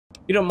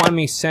You don't mind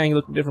me saying you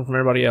look different from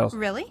everybody else.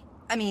 Really?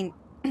 I mean,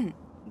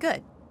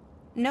 good.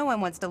 No one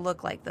wants to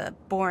look like the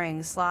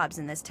boring slobs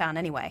in this town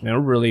anyway. They're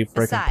really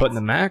freaking Besides, putting the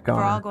Mac on if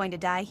we're all her. going to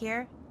die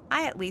here,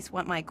 I at least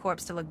want my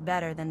corpse to look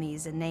better than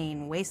these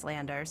inane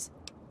wastelanders.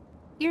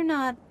 You're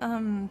not,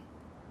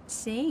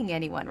 seeing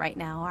anyone right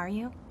now, are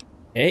you?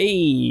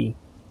 Hey!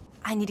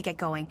 I need to get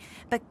going,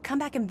 but come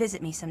back and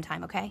visit me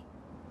sometime, okay?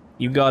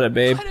 You got it,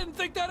 babe. I didn't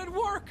think that'd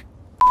work.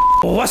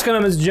 What's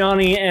going on, it's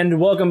Johnny, and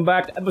welcome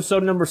back to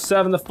episode number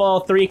 7, the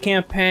Fallout 3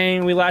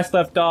 campaign. We last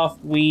left off,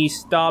 we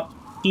stopped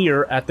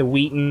here at the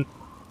Wheaton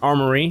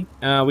Armory.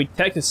 We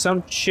detected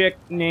some chick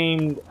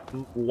named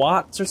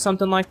Watts or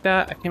something like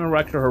that. I can't remember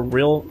actually her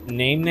real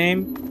name.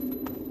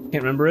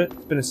 Can't remember it.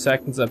 It's been a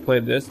sec since I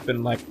played this. It's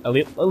been like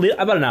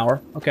about an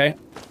hour. Okay,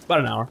 about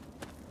an hour.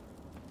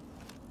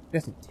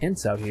 Got some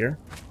tents out here.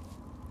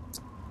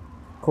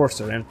 Of course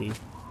they're empty.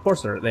 Of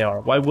course they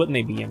are. Why wouldn't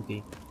they be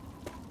empty?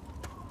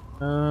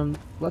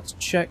 Let's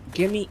check.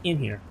 Get me in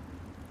here.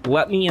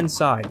 Let me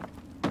inside.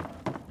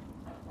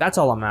 That's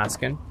all I'm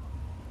asking.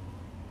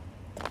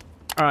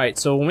 Alright,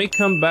 so when we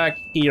come back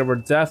here, we're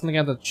definitely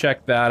going to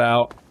check that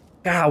out.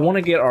 God, I want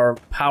to get our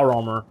power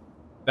armor.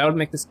 That would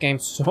make this game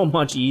so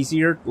much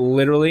easier,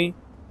 literally.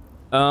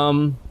 There's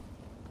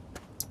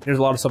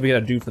a lot of stuff we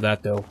gotta do for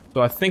that, though.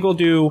 So I think we'll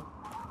do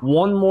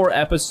one more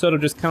episode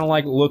of just kind of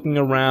like looking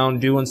around,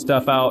 doing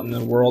stuff out in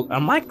the world.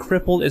 Am I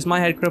crippled? Is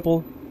my head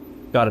crippled?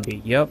 Gotta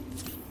be, yep.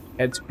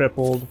 Head's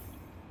crippled.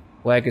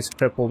 Leg is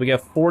crippled. We got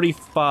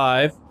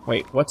 45.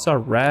 Wait, what's our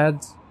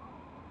rads?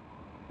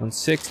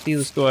 160.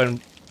 Let's go ahead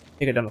and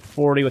take it down to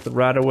 40 with the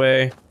rad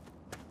away.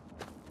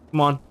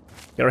 Come on.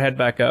 Get our head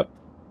back up.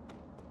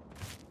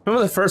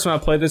 Remember the first time I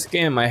played this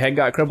game, my head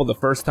got crippled the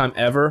first time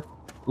ever?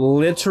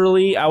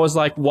 Literally, I was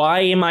like,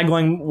 why am I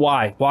going...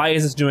 Why? Why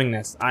is this doing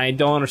this? I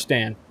don't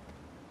understand.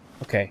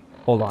 Okay,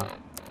 hold on.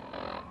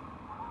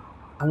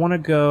 I want to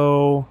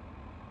go...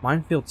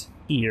 Minefield's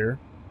here.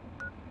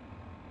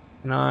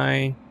 Can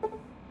I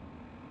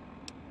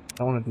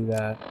don't want to do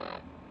that.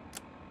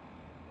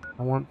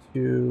 I want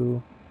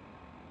to...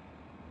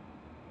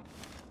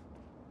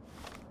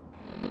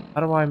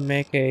 How do I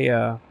make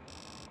a,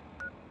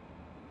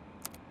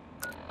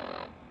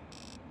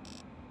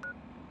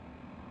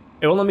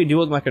 It won't let me do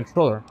it with my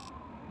controller.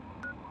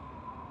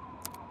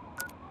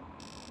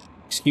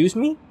 Excuse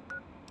me?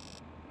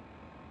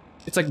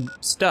 It's like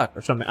stuck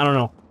or something. I don't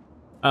know.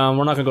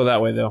 We're not gonna go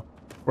that way though.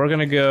 We're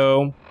gonna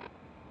go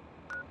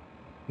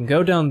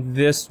down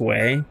this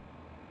way.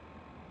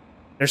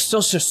 There's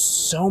still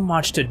just so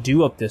much to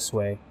do up this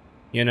way,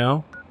 you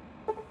know?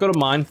 Go to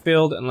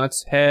Minefield and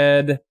let's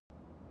head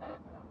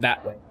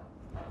that way.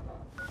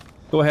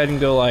 Go ahead and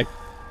go like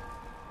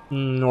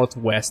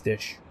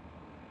northwest-ish.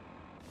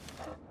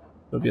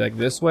 It'll be like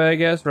this way, I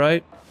guess,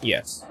 right?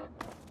 Yes.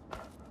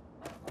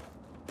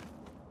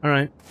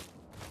 Alright.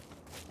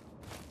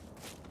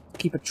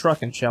 Keep it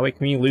trucking, shall we?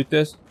 Can you loot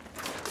this?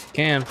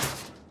 Can.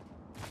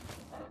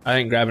 I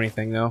didn't grab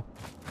anything, though.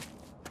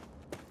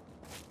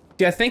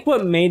 See, I think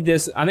what made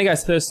this... I think I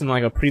said this in,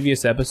 like, a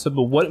previous episode,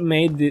 but what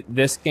made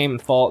this game in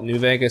Fallout New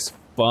Vegas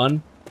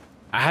fun...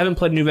 I haven't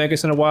played New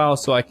Vegas in a while,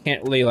 so I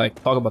can't really,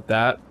 like, talk about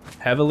that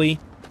heavily.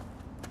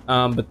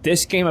 But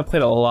this game I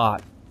played a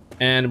lot.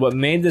 And what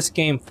made this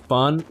game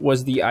fun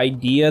was the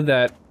idea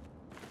that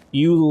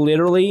you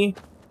literally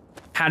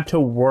had to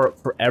work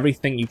for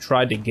everything you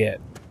tried to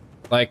get.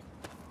 Like,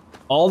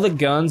 all the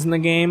guns in the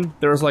game,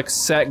 there's like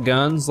set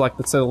guns, like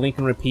let's say the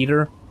Lincoln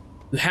Repeater.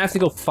 You have to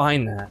go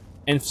find that.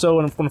 And so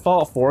when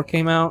Fallout 4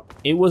 came out,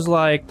 it was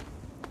like,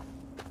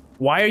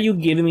 why are you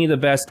giving me the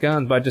best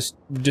guns by just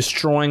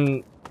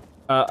destroying,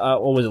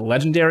 what was it,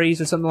 legendaries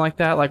or something like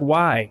that? Like,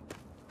 why?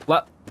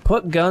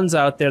 Put guns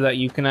out there that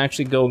you can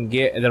actually go and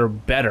get that are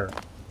better.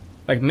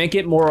 Like, make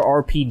it more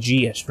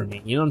RPG-ish for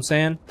me. You know what I'm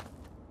saying?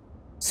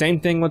 Same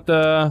thing with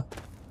the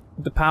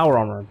power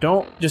armor.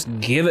 Don't just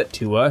give it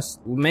to us.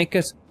 Make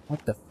us...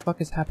 What the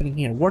fuck is happening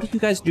here? What are you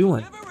guys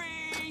doing?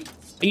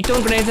 Are you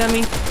throwing grenades at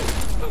me?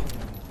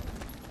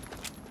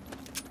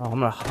 Oh, I'm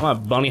gonna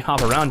bunny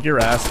hop around your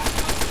ass.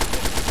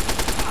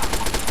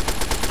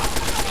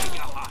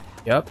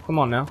 Yep, come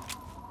on now.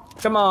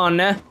 Come on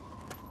now.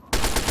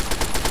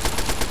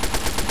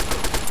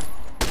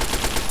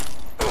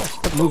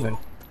 Quit moving,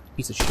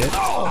 piece of shit.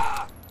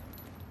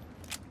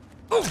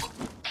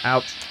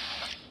 Ouch.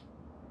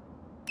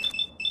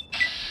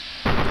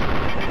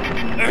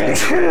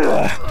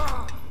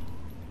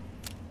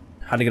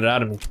 How'd to get it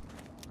out of me?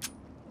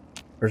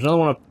 There's another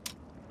one up.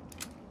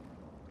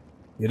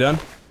 You done?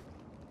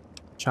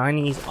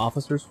 Chinese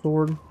officer's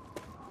sword?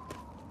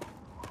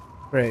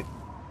 Great.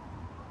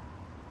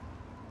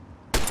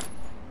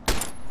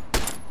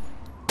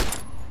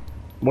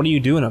 What are you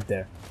doing up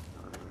there?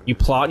 You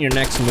plotting your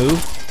next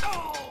move?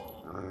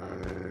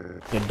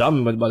 You're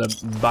dumb, but about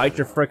to bite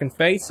your frickin'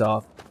 face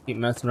off. Keep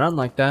messing around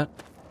like that.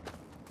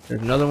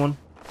 There's another one.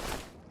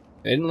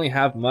 They didn't really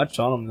have much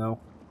on them though.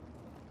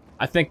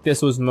 I think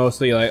this was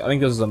mostly like, I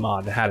think this was a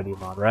mod. It had to be a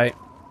mod, right?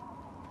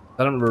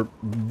 I don't remember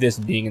this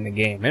being in the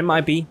game. It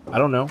might be. I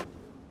don't know.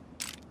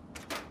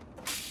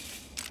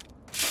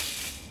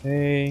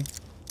 Okay.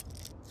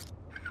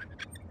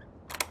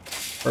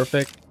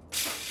 Perfect.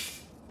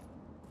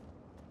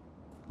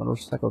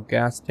 Motorcycle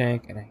gas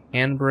tank and a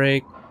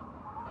handbrake.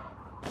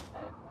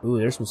 Ooh,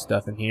 there's some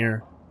stuff in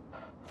here.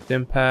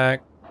 Stim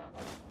pack.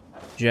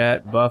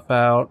 Jet, buff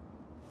out.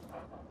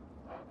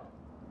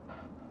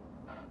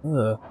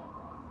 Ugh.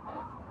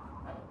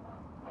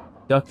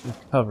 Duck and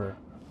cover.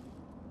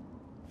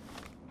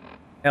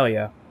 Hell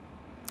yeah.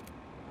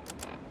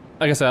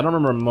 Like I said, I don't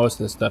remember most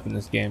of the stuff in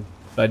this game.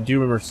 But I do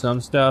remember some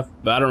stuff,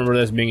 but I don't remember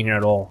this being in here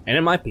at all. And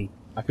it might be.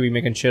 I could be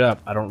making shit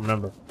up. I don't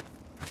remember.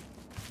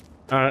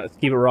 Alright, let's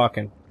keep it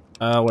rocking.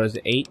 What is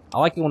it, 8? I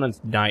like it when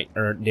it's night,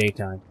 or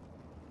daytime.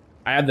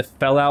 I have the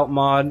fell out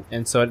mod,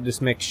 and so it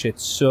just makes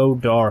shit so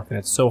dark, and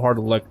it's so hard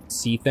to look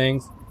see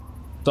things.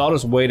 So I'll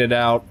just wait it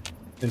out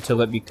until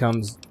it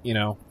becomes, you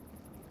know,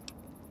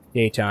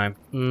 daytime.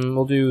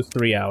 We'll do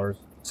 3 hours.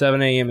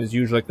 7 a.m. is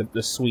usually like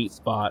the sweet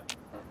spot.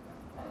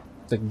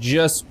 It's like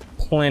just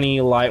plenty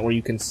light where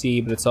you can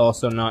see, but it's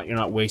also not, you're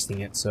not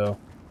wasting it, so.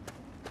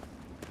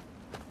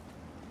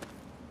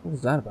 What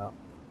was that about?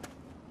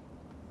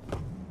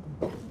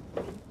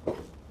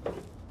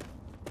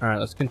 Alright,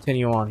 let's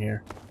continue on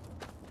here.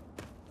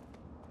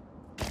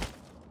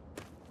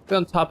 Get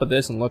on top of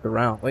this and look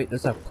around. Wait,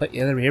 there's that plate.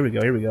 Yeah, here we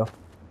go, here we go.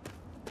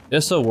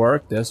 This'll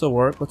work, this'll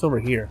work. What's over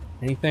here?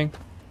 Anything?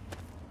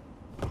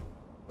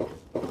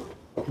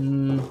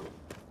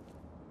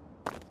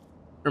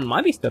 There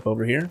might be stuff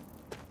over here.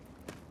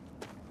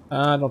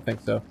 I don't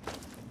think so.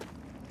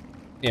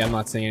 Yeah, I'm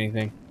not seeing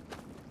anything.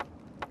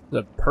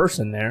 There's a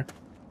person there.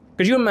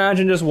 Could you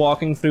imagine just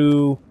walking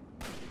through,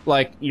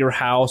 like, your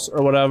house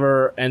or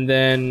whatever, and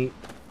then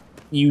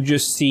you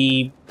just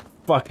see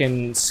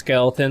fucking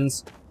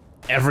skeletons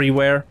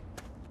everywhere?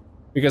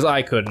 Because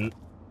I couldn't.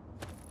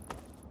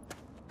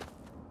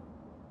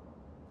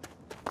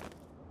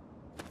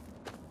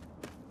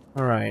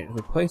 Alright, there's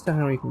a place down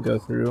here we can go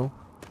through.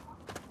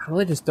 I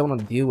really just don't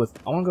want to deal with...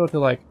 I want to go to,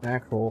 like, an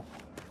actual...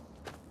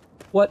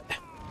 What?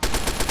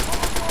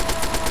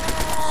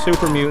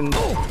 Super mutant.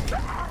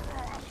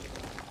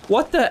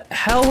 What the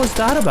hell was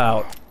that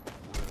about?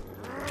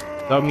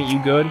 Dog meat,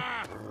 you good?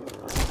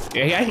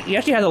 Yeah, he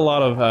actually has a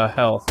lot of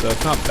health, so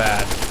it's not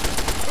bad.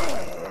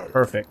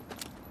 Perfect.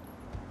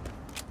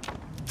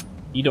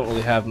 You don't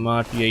really have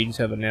much. Yeah, you just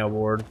have a nail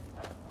board.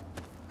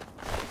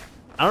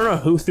 I don't know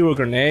who threw a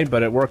grenade,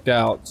 but it worked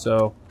out,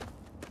 so...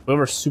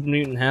 Whoever super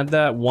mutant had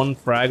that, one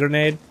frag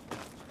grenade.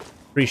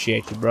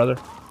 Appreciate you, brother.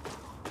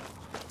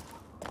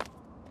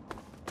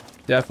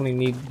 Definitely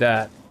need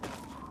that.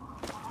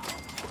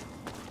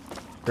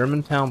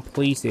 Germantown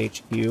Police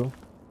HQ.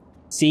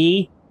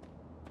 See?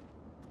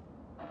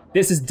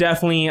 This is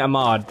definitely a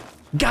mod.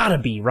 Gotta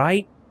be,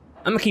 right?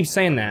 I'm gonna keep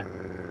saying that.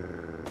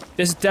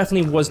 This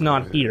definitely was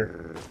not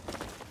here.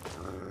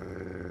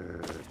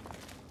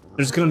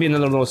 There's gonna be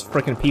another one of those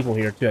freaking people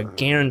here, too. I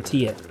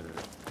guarantee it.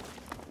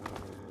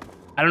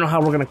 I don't know how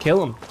we're gonna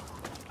kill him.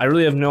 I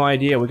really have no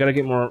idea. We gotta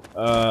get more,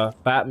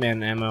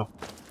 Batman ammo.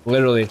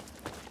 Literally.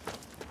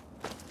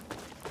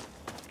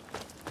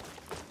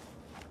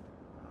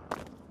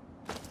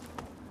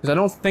 Because I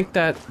don't think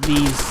that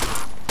these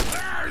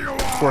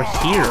were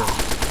here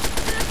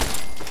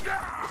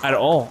at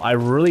all. I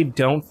really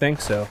don't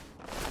think so.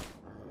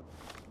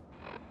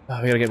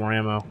 Oh, we gotta get more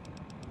ammo.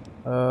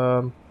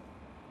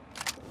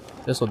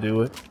 This'll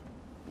do it.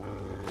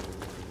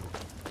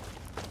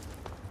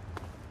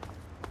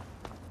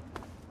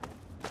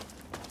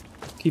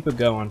 Keep it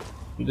going.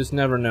 You just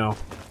never know.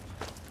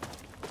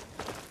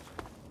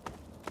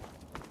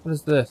 What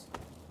is this?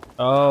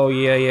 Oh,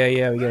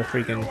 yeah. We got a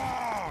freaking...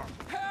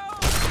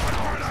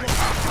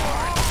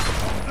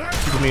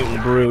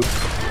 Mutant brute.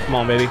 Come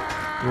on, baby.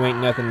 You ain't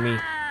nothing to me.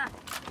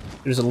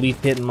 There's a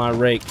leaf hitting my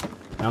rake.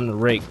 I'm the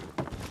rake.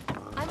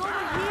 I'm over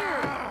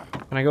here.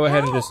 Can I go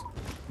ahead and just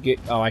get...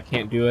 Oh, I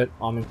can't do it.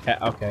 I'm in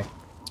cat... Okay.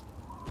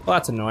 Well,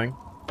 that's annoying.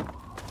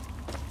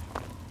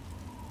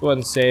 Go ahead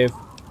and save.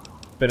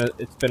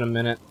 It's been a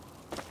minute.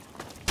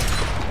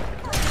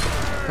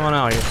 Come on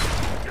out here.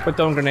 Quit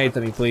throwing grenades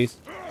at me, please.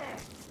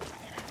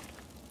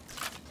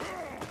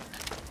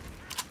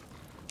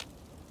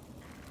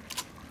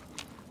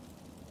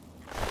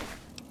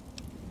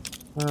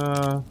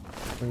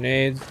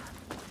 Grenades.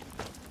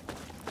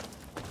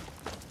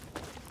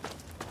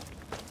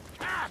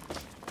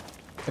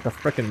 It's like a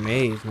frickin'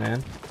 maze,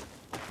 man.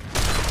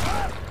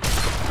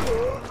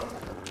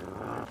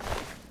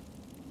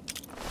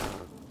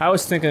 I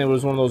was thinking it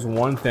was one of those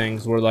one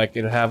things where, like,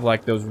 it'd have,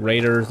 like, those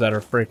raiders that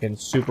are freaking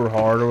super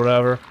hard or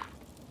whatever.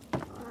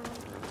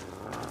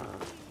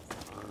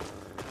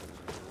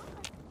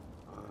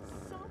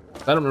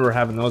 I don't remember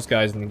having those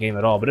guys in the game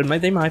at all, but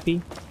they might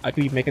be. I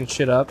could be making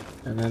shit up,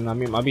 and then I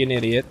might be an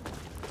idiot.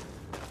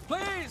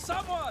 Please,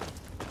 someone!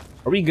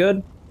 Are we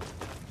good?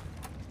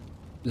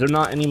 Is there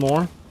not any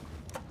more?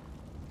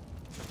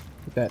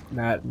 Look at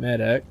that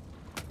medic.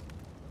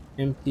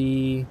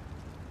 Empty.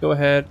 Go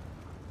ahead.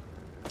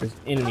 There's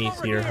enemies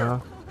here, huh?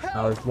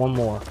 Oh, there's one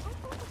more.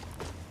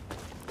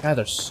 God,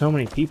 there's so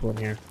many people in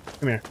here.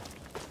 Come here.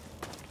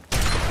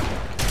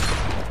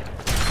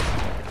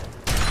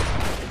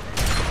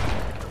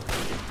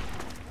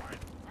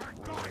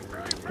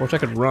 Wish I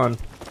could run.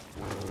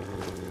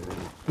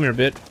 Come here,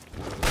 bit.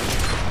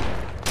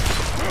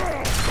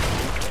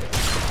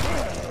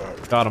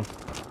 Got him.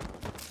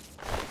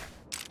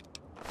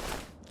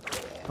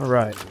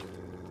 Alright.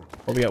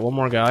 Oh, we got one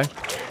more guy.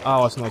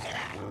 Oh, that's nice.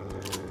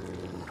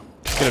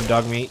 Get a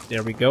dog meat.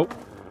 There we go.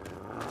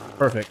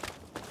 Perfect.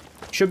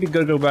 Should be good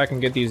to go back and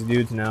get these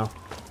dudes now.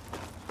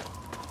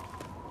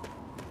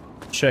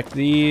 Check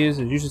these.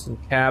 There's usually some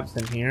caps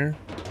in here.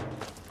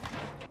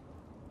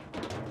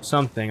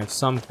 Something of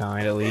some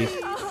kind, at least.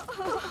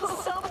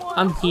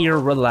 I'm here,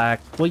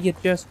 relax. Will you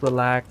just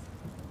relax?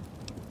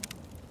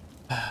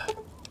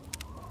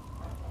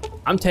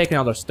 I'm taking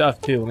all their stuff,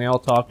 too, when they all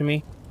talk to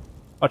me.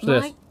 Watch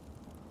this.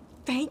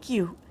 Thank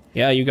you.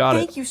 Yeah, you got it.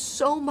 Thank you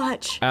so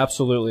much.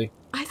 Absolutely.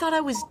 I thought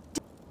I was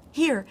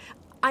here.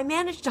 I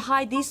managed to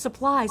hide these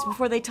supplies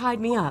before they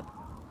tied me up.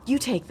 You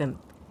take them.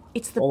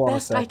 It's the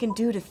best I can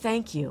do to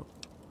thank you.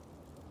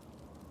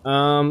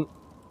 I'm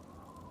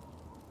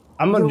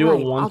gonna do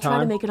it one I'll time. try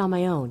to make it on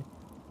my own.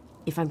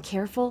 If I'm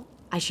careful,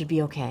 I should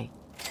be okay.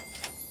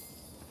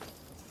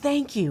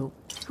 Thank you.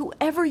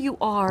 Whoever you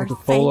are,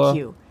 thank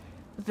you.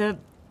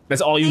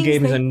 That's all you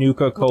gave me is a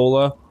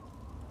Nuka-Cola?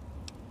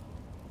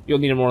 You'll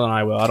need it more than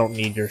I will. I don't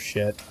need your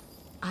shit.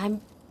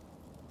 I'm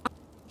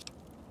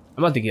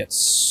about to get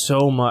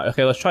so much.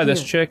 Okay, let's try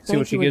this chick. See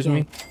what she gives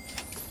me.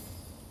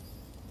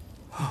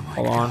 Oh my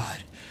Hold on.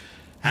 God.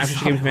 Actually,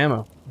 she gives me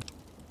ammo.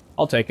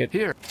 I'll take it.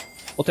 Here.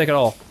 We'll take it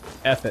all.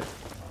 F it.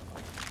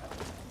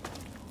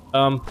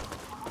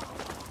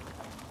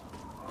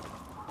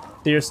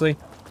 Seriously?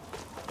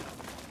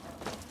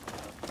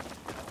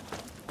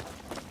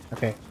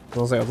 Okay.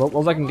 What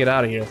was I can get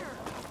out of here?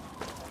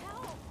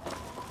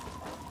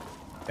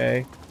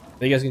 Okay.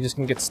 You guys can just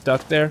get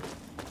stuck there? Is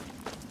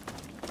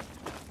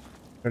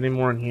there any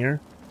more in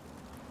here?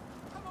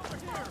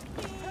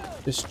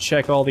 Just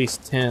check all these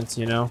tents,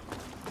 you know?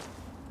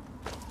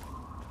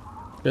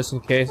 Just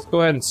in case.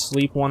 Go ahead and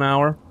sleep 1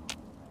 hour.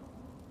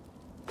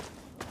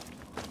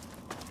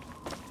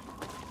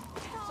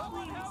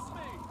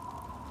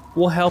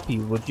 We'll help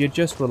you. Would you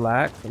just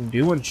relax? I'm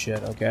doing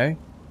shit, okay?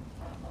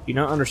 You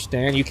don't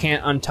understand? You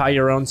can't untie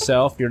your own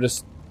self. You're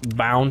just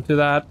bound to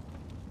that.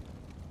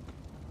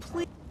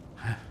 Please.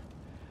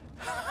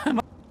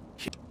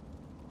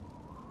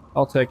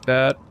 I'll take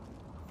that.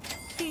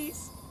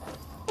 Please.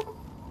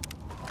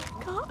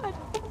 God.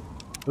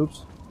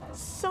 Oops.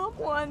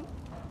 Someone.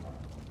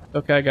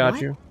 Okay, I got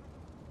you.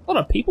 A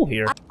lot of people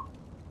here.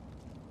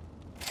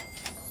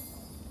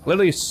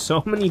 Literally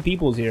so many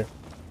people's here.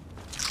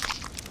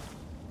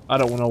 I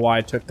don't know why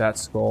I took that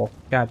skull.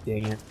 God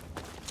dang it.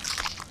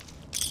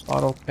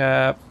 Bottle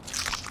cap.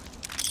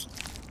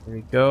 There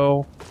we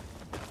go.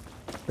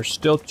 There's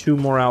still 2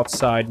 more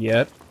outside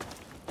yet.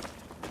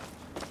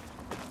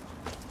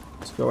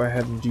 Let's go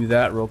ahead and do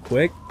that real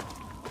quick.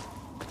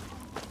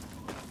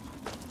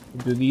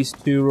 We'll do these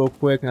 2 real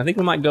quick. And I think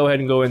we might go ahead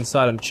and go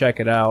inside and check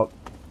it out.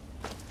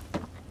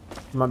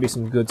 There might be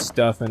some good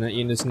stuff in it.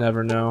 You just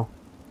never know.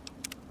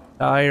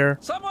 Tire.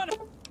 Someone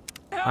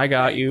help I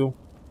got me. you.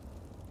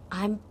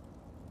 I'm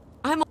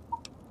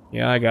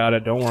Yeah, I got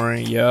it. Don't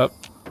worry. Yep.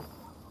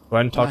 Go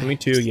ahead and talk to me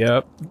too.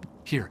 Yep.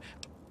 Here.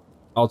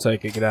 I'll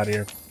take it. Get out of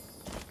here.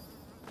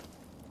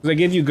 Because I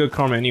gave you good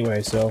karma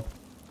anyway, so...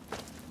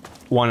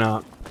 Why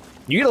not?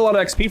 You get a lot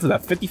of XP for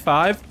that.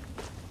 55?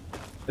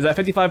 Is that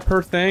 55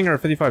 per thing or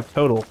 55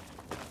 total?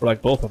 Or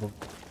like both of them?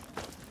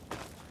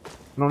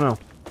 I don't know.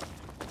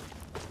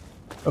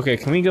 Okay,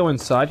 can we go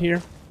inside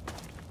here?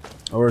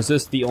 Or is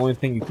this the only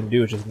thing you can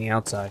do, which is on the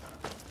outside?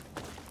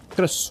 I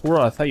could have swore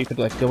I thought you could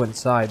like go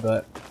inside,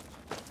 but...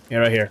 Yeah,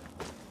 right here.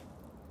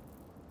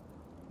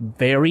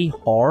 Very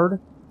hard?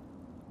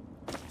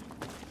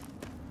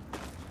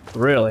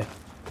 Really?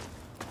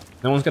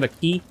 No one's got a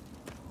key?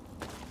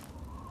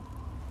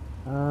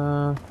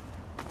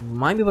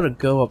 Might be able to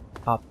go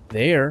up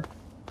there.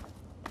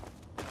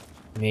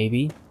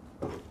 Maybe.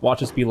 Watch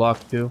this be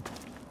locked too.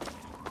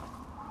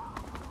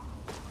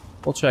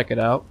 We'll check it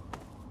out.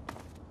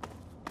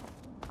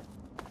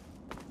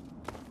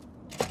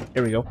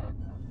 Here we go.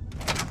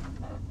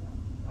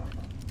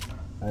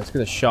 Let's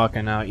get a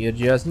shotgun out. You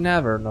just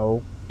never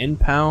know.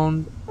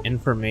 Impound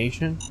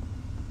information.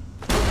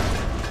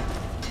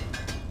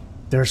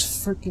 There's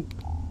freaking...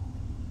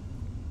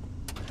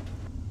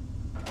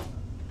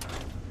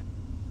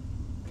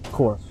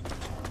 Of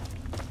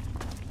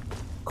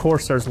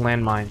course there's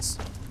landmines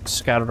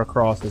scattered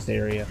across this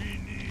area.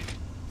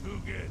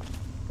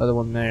 Other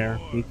one there.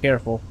 Be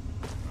careful.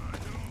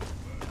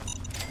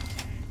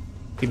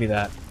 Give me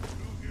that.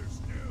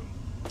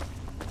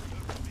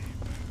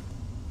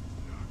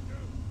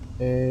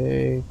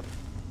 Okay.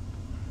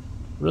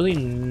 Really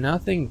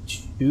nothing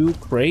too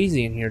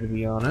crazy in here, to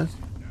be honest.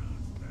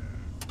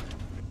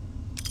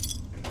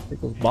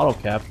 Take those bottle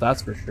caps,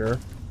 that's for sure.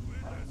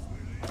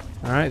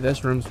 Alright,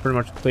 this room's pretty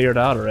much cleared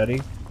out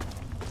already.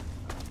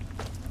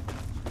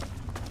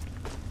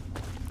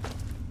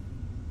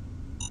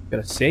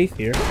 Got a safe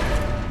here.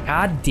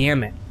 God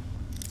damn it.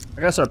 I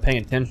gotta start paying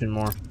attention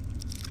more.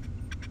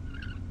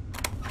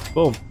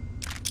 Boom.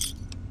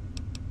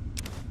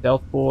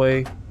 Stealth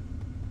boy.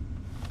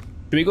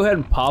 Should we go ahead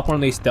and pop one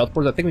of these stealth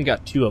boards? I think we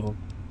got 2 of them.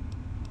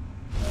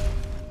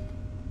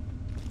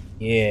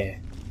 Yeah.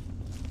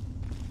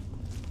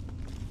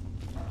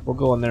 We'll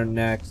go in there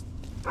next.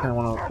 Kind of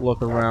want to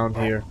look around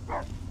here.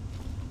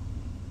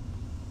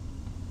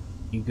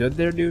 You good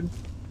there, dude?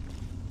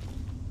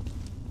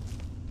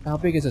 How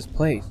big is this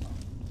place?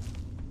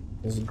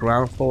 This is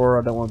ground floor.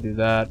 I don't want to do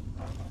that.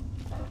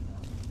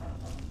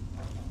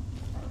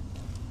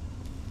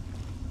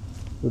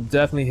 We'll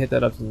definitely hit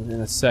that up in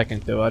a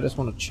second, though. I just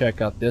want to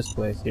check out this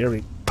place. Here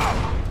we.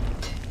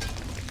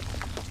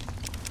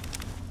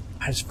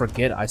 I just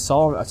forget. I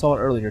saw it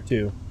earlier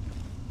too.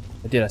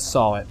 I did. I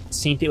saw it.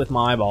 Seen it with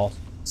my eyeballs.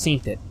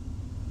 Seen it.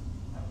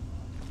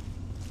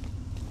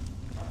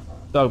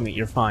 Dog meat.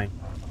 You're fine.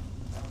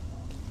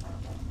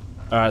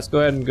 All right. Let's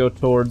go ahead and go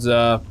towards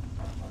head.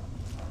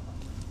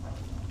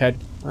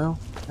 Well,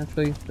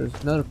 actually, there's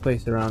another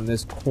place around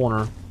this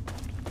corner.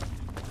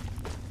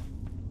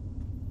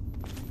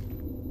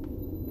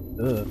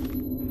 Ugh.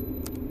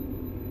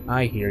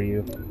 I hear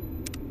you.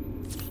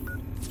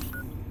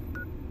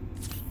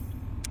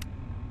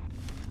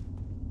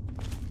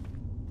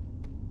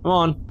 Come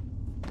on.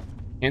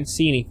 Can't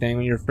see anything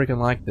when you're freaking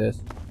like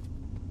this.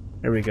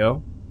 There we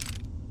go.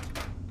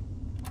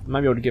 I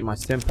might be able to get my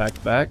stim packs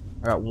back.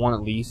 I got 1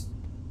 at least.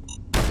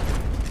 Are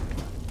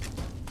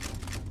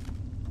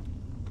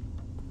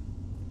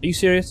you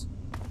serious?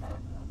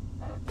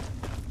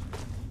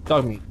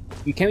 Dog meat.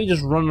 You can't be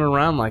just running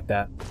around like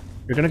that.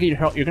 You're gonna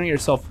get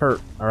yourself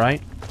hurt,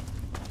 alright?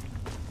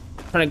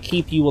 I'm trying to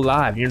keep you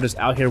alive. You're just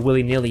out here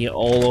willy-nilly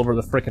all over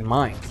the frickin'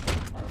 mines.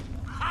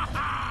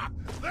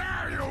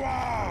 There you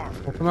are!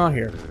 Well, come out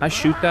here. I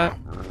shoot that?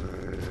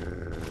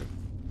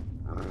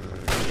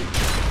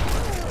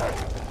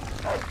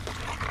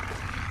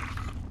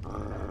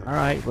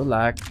 Alright,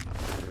 relax.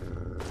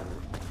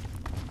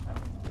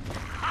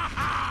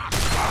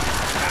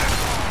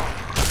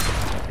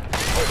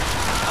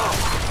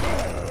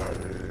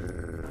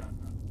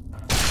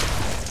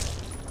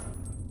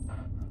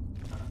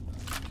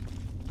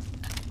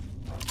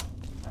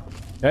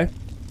 Okay.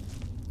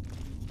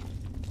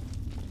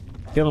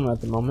 Killing him at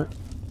the moment.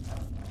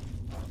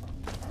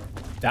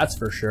 That's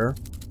for sure.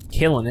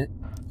 Killing it.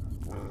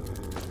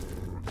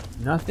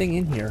 Nothing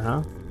in here,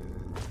 huh?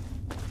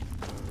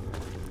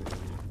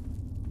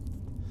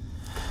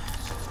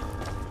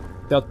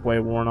 Stealth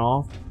boy worn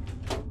off.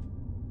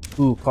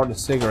 Ooh, carton of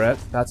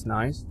cigarettes. That's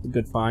nice. A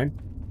good find.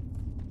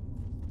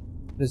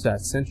 What is that?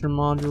 Sensor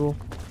module?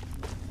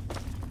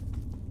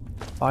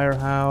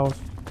 Firehouse.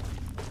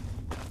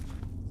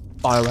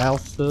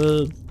 Firehouse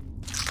subs.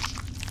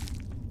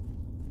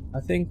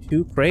 Nothing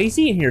too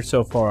crazy in here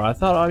so far. I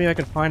thought maybe I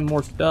could find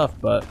more stuff,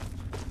 but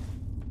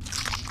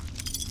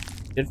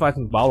did find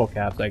some bottle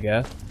caps, I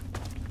guess.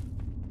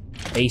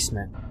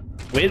 Basement.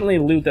 We didn't really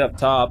loot up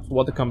top, so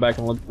we'll have to come back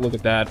and look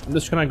at that. I'm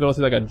just gonna go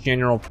through like a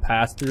general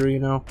pass through, you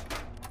know,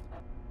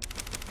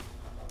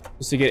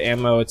 just to get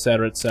ammo,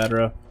 etc.,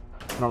 etc.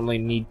 I don't really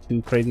need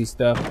too crazy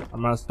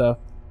amount of stuff.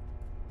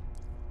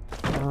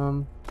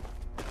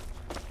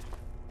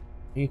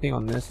 Anything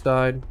on this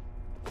side?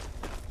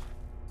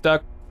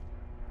 Stuck.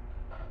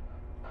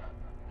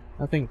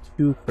 Nothing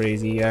too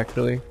crazy,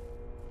 actually.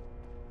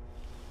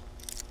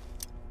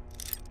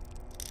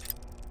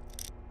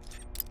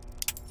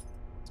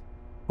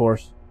 Of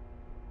course.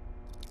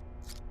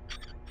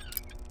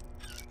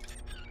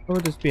 Where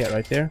would this be at?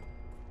 Right there?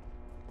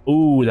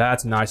 Ooh,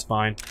 that's a nice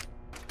find.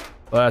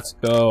 Let's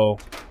go.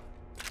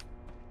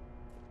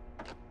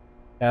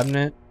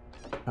 Cabinet.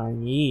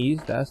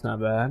 Chinese. That's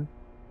not bad.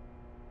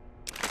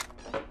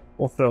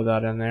 We'll throw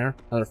that in there.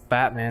 Another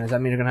fat man. Does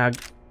that mean you're gonna have...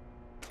 Does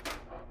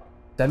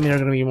that mean there's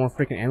gonna be more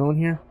freaking ammo in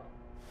here?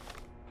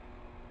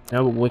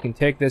 No, but we can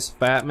take this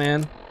fat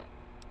man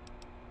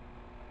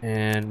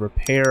and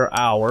repair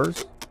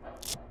ours.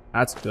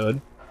 That's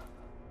good.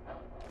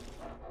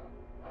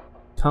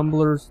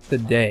 Tumblers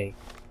today.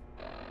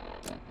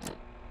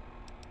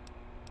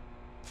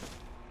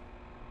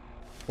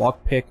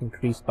 Lock pick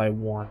increased by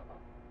 1.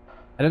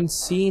 I didn't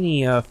see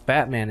any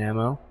fat man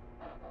ammo.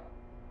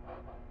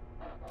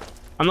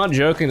 I'm not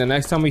joking. The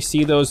next time we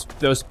see those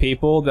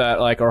people that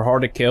like are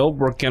hard to kill,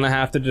 we're gonna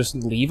have to just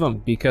leave them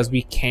because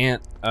we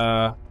can't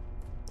kill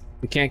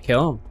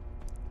them.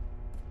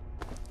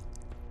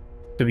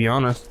 To be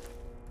honest.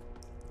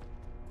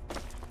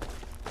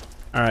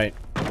 All right,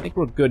 I think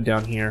we're good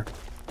down here.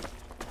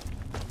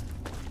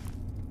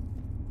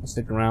 That's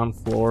the ground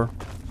floor.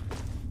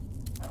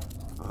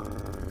 I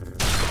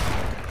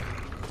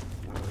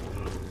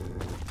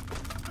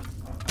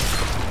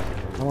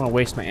don't want to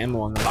waste my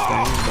ammo on this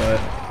thing, but.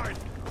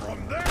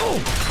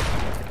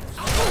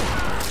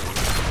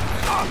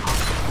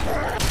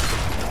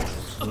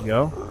 There we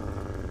go.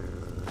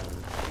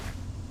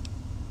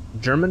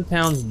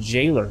 Germantown's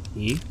jailer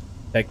key.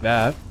 Take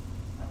that.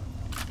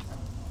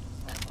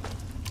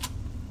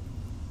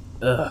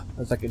 Ugh,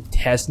 there's like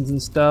intestines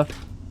and stuff.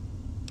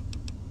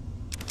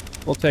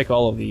 We'll take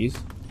all of these.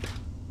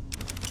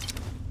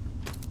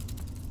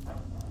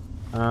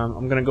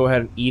 I'm gonna go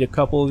ahead and eat a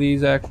couple of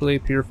these, actually.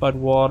 Purified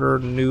water,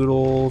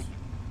 noodles,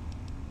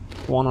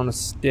 one on a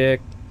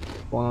stick,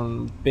 one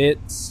on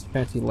bits,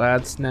 fancy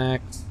lad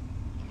snacks,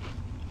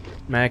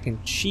 mac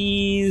and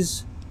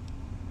cheese.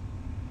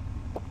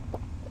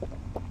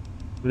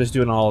 I'm just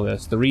doing all of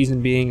this. The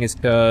reason being is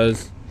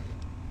because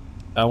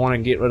I want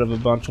to get rid of a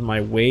bunch of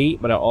my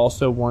weight, but I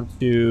also want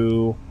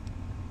to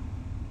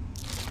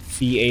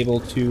be able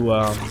to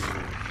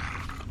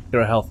get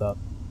our health up.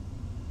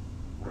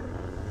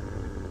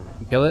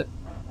 You kill it?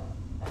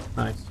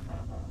 Nice.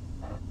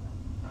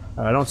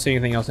 I don't see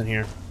anything else in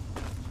here.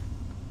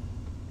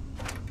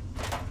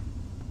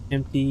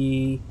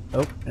 Empty.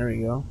 Oh, there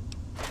we go.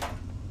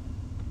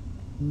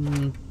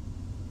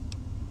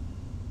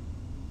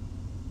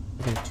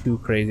 Nothing too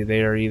crazy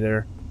there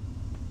either.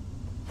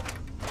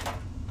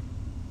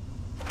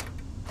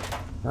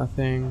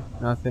 Nothing,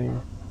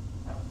 nothing.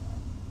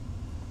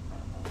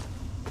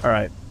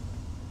 Alright.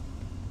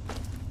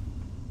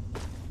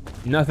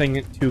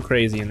 Nothing too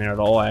crazy in there at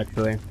all,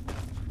 actually.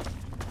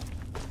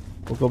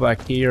 We'll go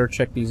back here,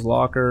 check these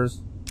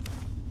lockers.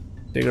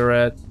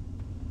 Cigarettes.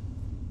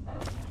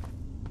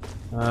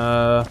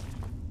 Yeah,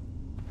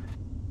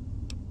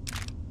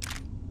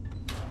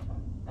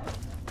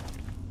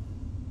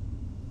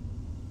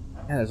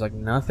 there's like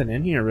nothing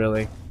in here,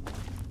 really.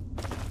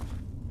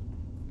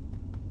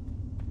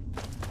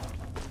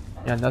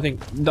 Yeah, nothing.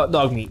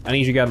 Dog meat. I need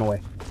you to get him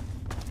away.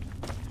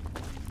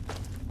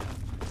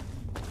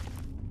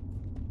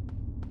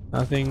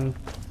 Nothing.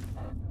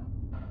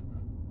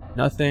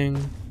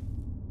 Nothing.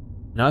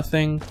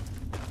 Nothing.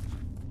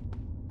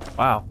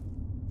 Wow.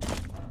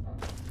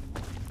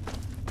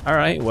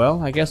 Alright,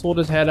 well, I guess we'll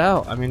just head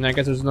out. I mean, I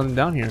guess there's nothing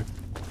down here.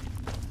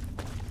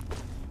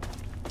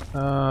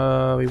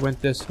 We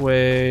went this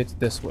way. It's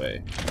this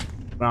way.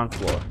 Ground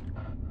floor.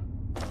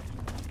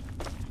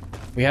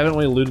 We haven't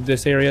really looted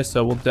this area,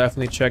 so we'll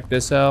definitely check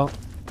this out.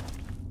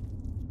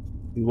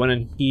 We went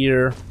in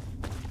here.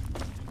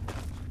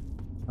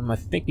 I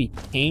think we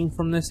came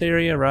from this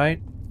area,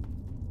 right?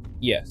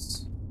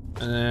 Yes.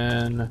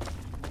 And then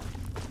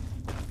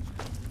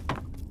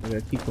we're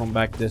gonna keep going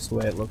back this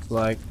way, it looks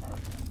like.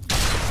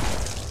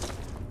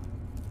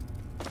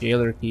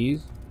 Jailer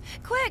keys.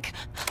 Quick!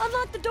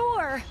 Unlock the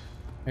door!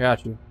 I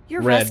got you.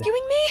 You're Red.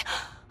 rescuing me?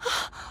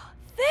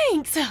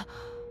 Thanks!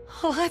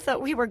 Oh, I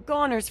thought we were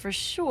goners for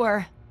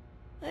sure.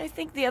 I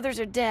think the others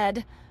are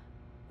dead.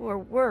 Or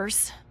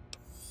worse.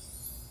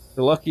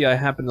 You're lucky I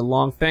happened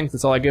along. Thanks,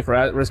 that's all I get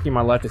for risking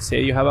my life to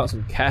save you. How about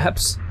some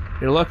caps?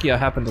 You're lucky I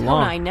happened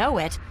along. I know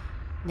it.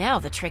 Now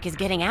the trick is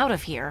getting out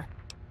of here.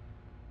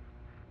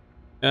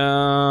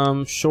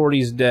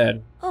 Shorty's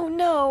dead. Oh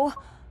no.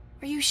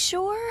 Are you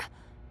sure?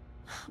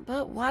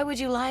 But why would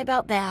you lie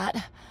about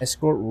that?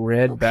 Escort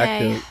Red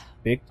back to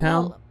Big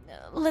Town?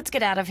 Well, let's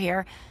get out of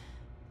here.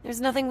 There's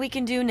nothing we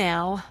can do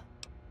now.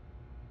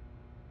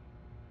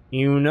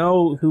 You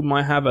know who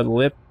might have a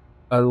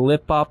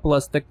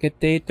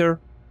lipoplasticator?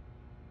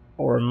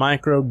 Or a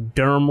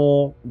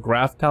microdermal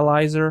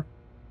graftalizer?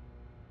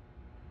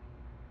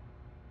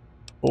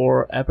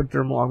 Or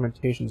epidermal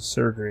augmentation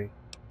surgery?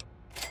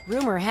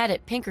 Rumor had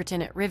it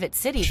Pinkerton at Rivet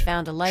City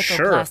found a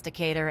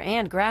lipoplasticator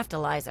and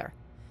graftalizer.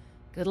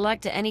 Good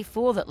luck to any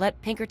fool that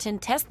let Pinkerton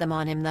test them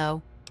on him,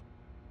 though.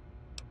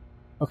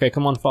 Okay,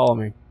 come on, follow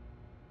me.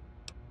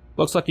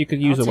 Looks like you could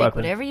use a weapon. I'll take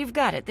whatever you've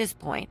got at this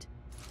point.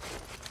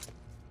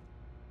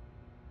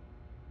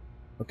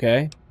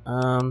 Okay,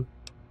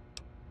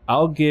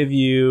 I'll give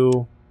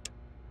you...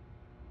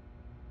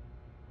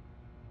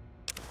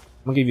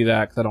 I'm gonna give you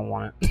that, because I don't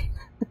want it.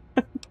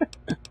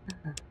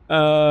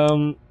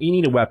 You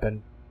need a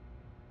weapon.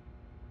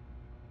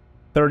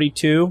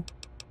 32?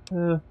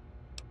 I'll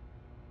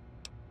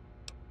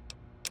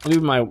give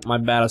you my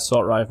bad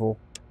assault rifle.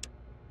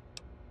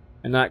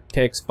 And that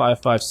takes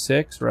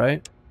 5.56,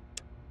 right?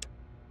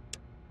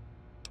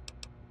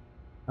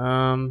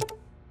 I'll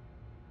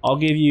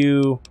give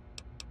you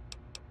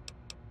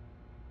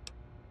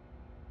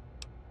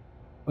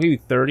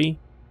 30.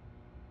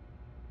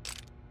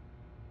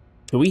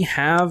 Do we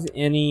have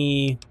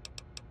any?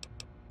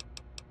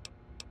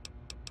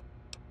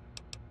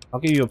 I'll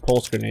give you a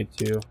pulse grenade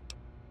too.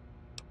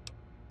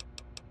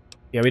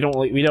 Yeah, we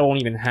don't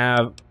even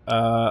have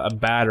a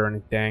bat or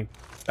anything.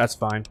 That's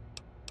fine.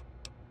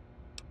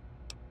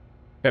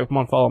 Okay, come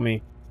on, follow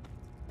me.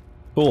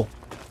 Cool.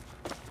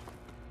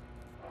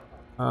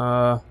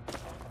 Go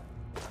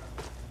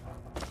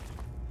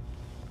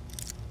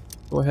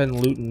ahead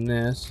and loot in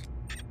this.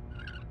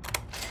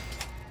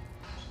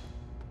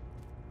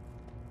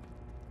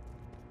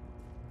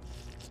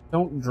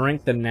 Don't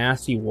drink the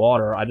nasty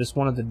water. I just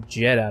wanted the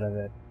jet out of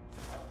it.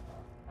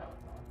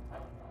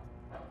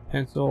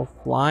 Pencil.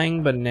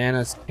 Flying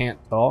bananas can't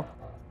talk.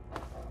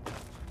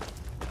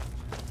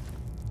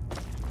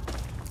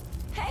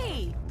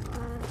 Hey!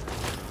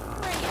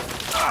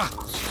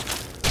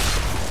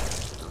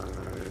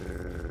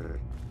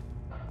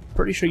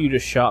 Pretty sure you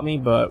just shot me,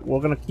 but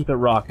we're gonna keep it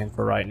rocking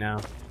for right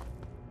now.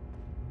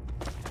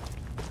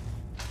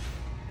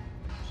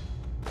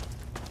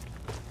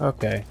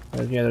 Okay.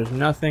 Yeah, there's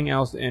nothing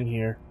else in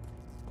here.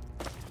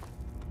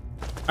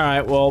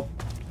 Alright, well,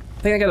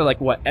 I think I gotta, like,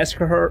 what,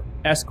 escort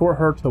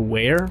her to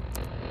where?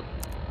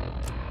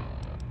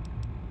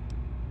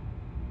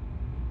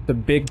 The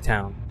big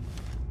town.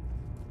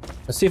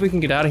 Let's see if we can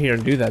get out of here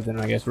and do that then,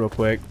 I guess, real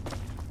quick.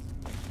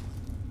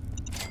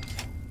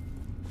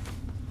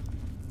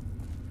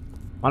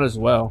 Might as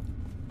well.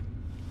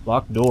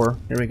 Locked door.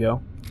 Here we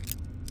go.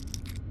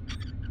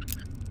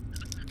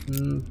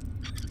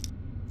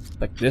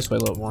 Like this way a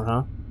little more,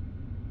 huh?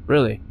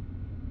 Really?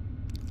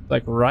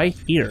 Like right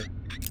here.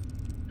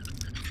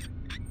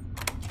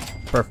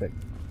 Perfect.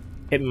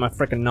 Hit me my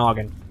frickin'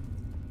 noggin.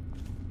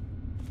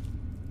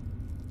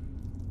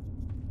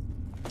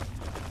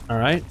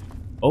 Alright.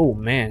 Oh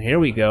man, here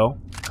we go.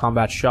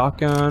 Combat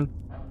shotgun.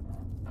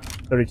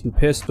 32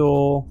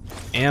 pistol.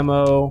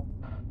 Ammo.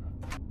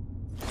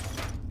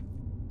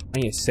 I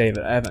need to save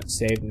it. I haven't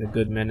saved in a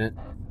good minute.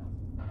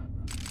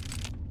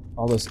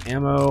 All this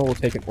ammo.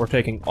 We're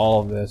taking all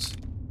of this.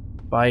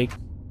 Bike.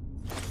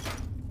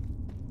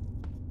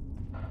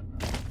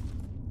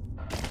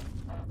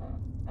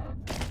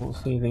 Don't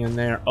see anything in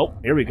there. Oh,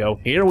 here we go.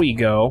 Here we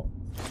go.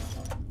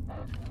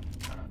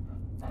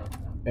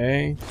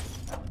 Okay.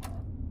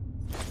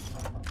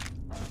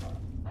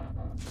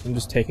 I'm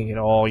just taking it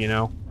all, you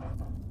know.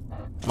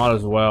 Might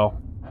as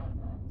well.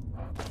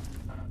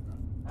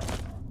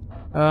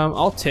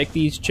 I'll take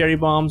these cherry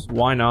bombs.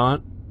 Why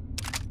not?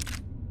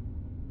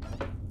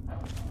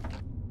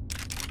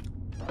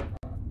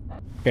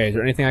 Okay, is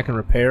there anything I can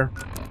repair?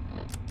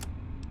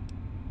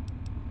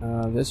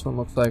 This one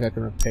looks like I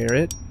can repair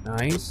it.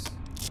 Nice.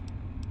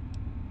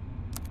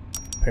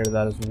 Repair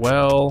that as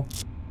well.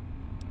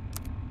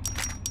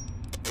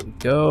 There we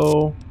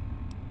go.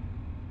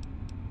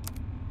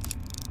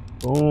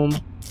 Boom.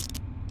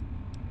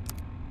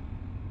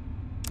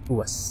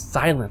 Ooh, a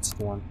silenced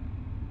one.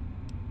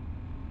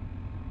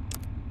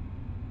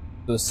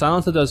 So the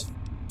silencer does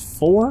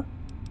 4,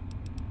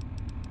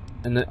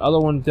 and the other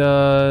one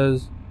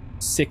does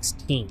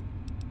 16.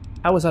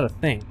 How is that a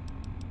thing?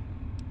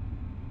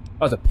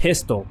 Oh, it's a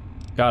pistol.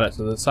 Got it.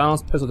 So the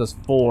silenced pistol does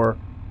 4,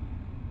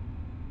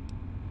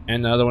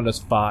 and the other one does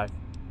 5.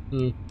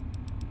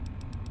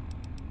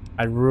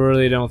 I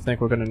really don't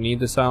think we're gonna need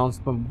the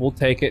silenced one. We'll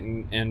take it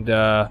and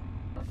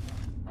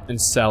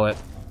sell it.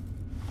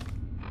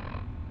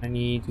 I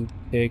need to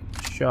take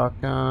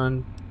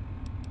shotgun.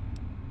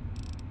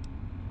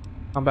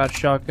 Combat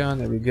shotgun,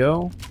 there we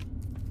go.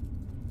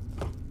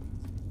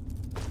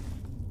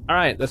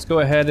 Alright, let's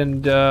go ahead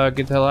and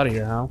get the hell out of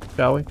here, huh?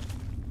 Shall we?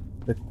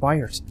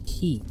 Requires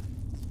key.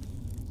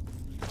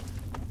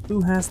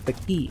 Who has the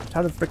key? I'm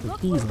tired of freaking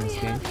keys in this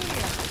game.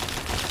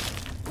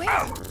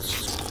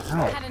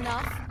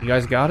 Ow. You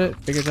guys got it?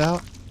 Figured it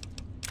out?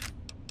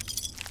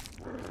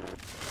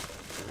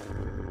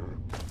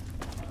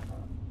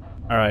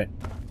 Alright.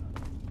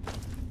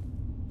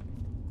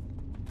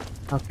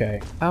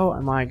 Okay, how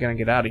am I gonna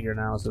get out of here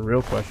now is the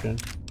real question.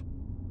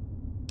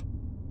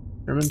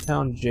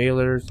 Germantown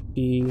Jailer's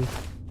key.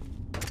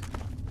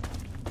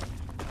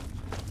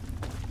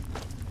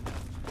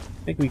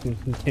 I think we can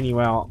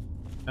continue out.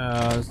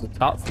 This is the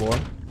top floor.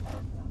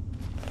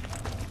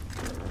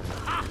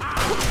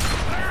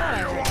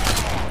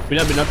 We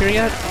not been up here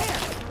yet?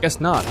 Guess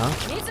not,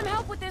 huh? Need some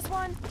help with this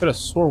one? Could have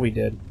swore we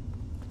did.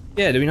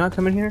 Yeah, did we not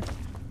come in here?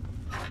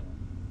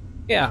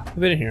 Yeah, we've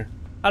been in here.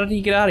 How did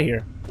he get out of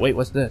here? Wait,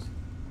 what's this?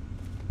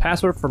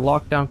 Password for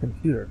lockdown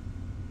computer.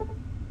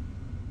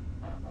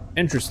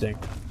 Interesting.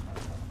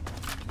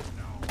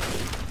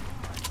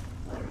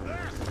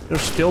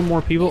 There's still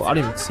more people? I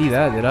didn't even see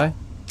that, did I?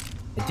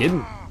 I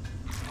didn't.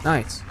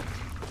 Nice.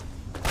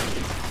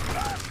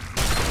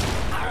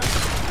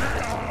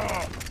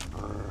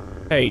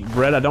 Hey,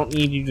 Brett, I don't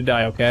need you to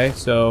die, okay?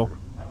 So,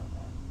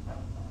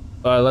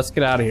 let's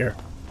get out of here.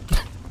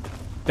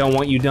 Don't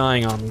want you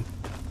dying on me.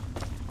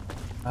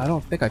 I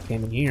don't think I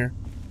came in here.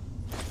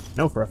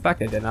 No, for a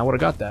fact I didn't. I would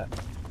have got that.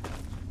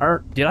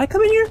 Or, did I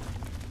come in here?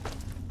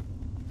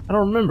 I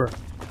don't remember.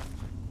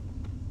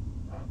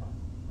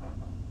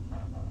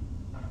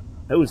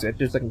 Those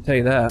itches, I can tell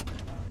you that.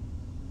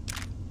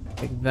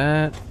 Take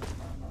that.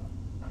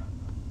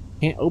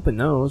 Can't open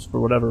those for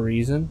whatever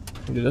reason.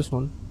 Can do this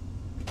one.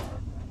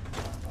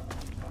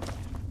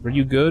 Were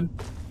you good?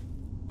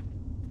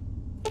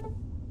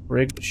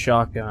 Rigged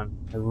shotgun.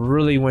 I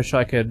really wish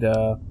I could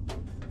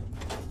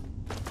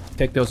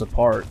take those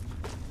apart.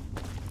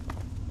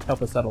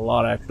 Help us out a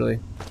lot, actually.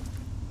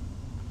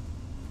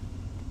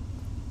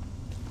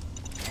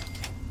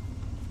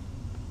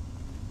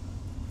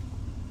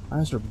 Why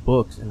is there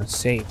books in a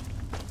safe?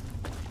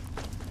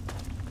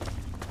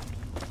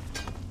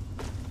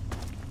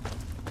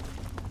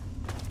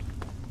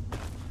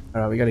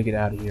 Alright, we gotta get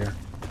out of here.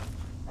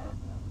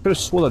 Could have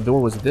swore the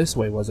door was this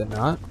way, was it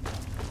not?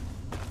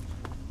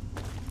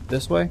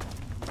 This way?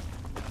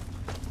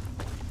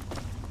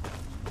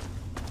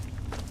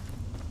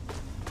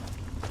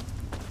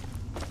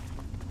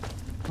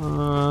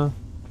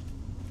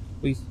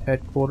 Police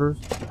headquarters.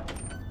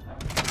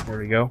 There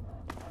we go.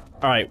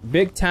 Alright,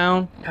 big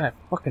town. God,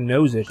 fucking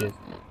nose itches.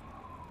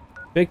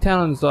 Big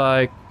Town's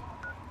like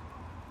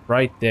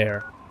right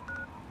there.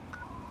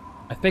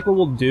 I think what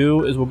we'll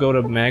do is we'll go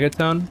to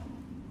Megaton,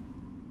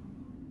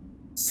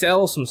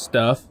 sell some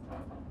stuff,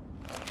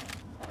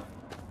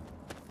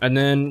 and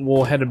then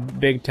we'll head to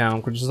Big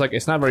Town, which is like,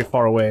 it's not very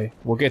far away.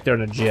 We'll get there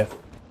in a jiff.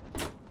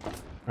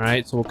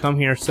 Alright, so we'll come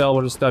here, sell a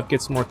bunch of stuff,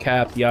 get some more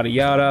cap, yada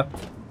yada.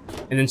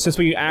 And then since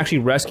we actually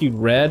rescued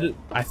Red,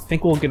 I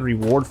think we'll get a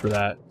reward for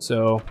that.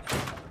 So,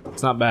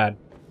 it's not bad.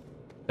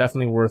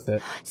 Definitely worth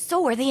it.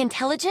 So, are they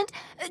intelligent?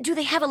 Do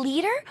they have a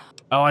leader?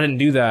 Oh, I didn't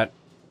do that.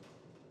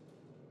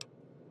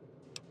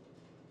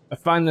 I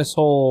find this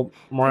whole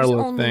Mario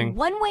There's only thing.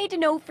 one way to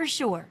know for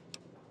sure.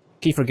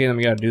 Keep forgetting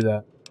we gotta do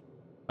that.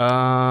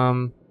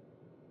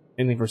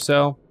 Anything for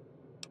sale?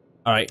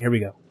 Alright, here we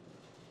go.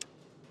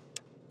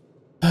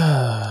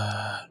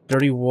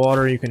 Dirty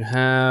water you can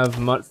have,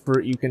 mud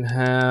fruit you can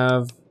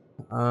have.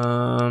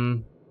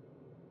 Don't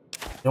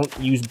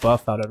use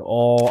buff out at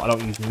all. I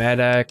don't use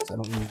Med-X, I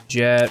don't use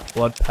Jet,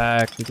 Blood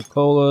Pack,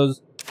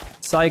 Nuka-Colas,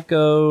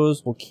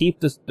 Psychos. We'll keep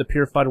this, the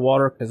purified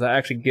water because that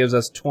actually gives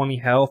us 20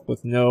 health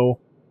with no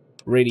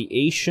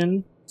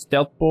radiation.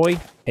 Stealth Boy,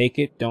 take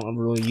it, don't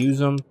really use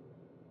them.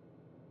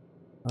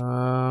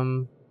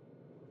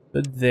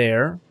 Good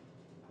there.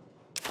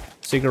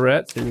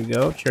 Cigarettes, here we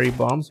go. Cherry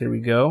bombs, here we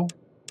go.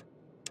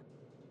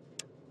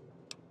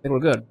 I think we're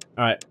good.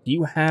 Alright, do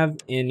you have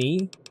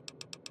any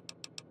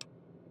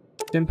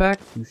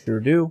impact? You sure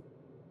do.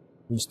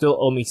 You still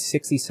owe me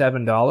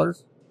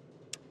 $67.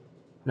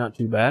 Not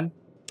too bad.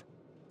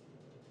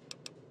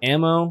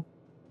 Ammo.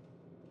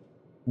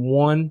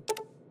 1.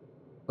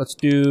 Let's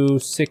do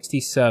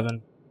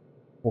 67.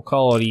 We'll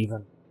call it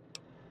even.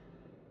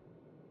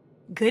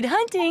 Good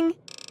hunting.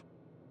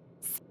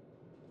 That's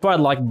why I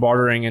like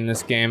bartering in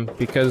this game,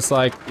 because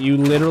like you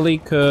literally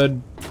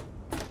could,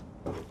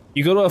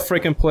 you go to a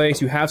freaking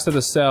place, you have stuff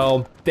to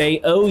sell, they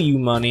owe you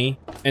money,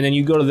 and then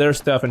you go to their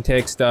stuff and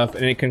take stuff,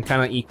 and it can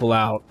kind of equal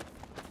out.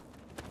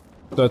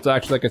 So it's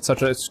actually like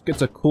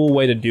it's a cool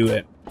way to do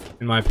it,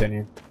 in my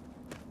opinion.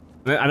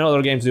 I know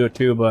other games do it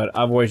too, but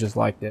I've always just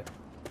liked it.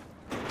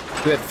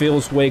 It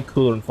feels way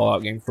cooler in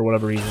Fallout games for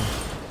whatever reason.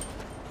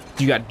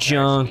 You got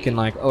junk and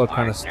like other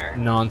kind of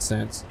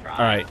nonsense.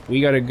 All right, we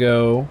gotta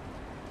go.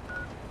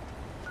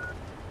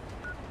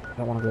 I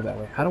don't want to go that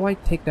way. How do I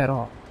take that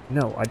off?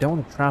 No, I don't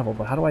want to travel,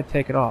 but how do I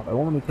take it off? I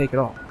won't let me take it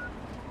off.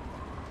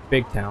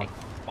 Big Town.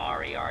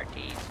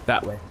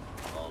 That way.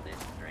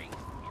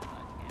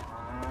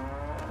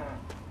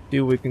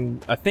 Dude, we can...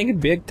 I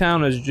think Big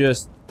Town is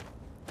just...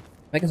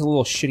 I think it's a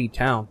little shitty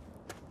town.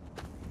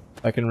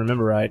 If I can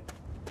remember right.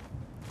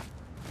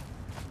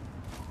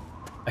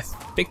 I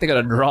think they got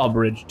a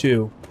drawbridge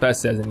too, if that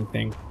says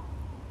anything.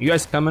 You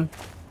guys coming?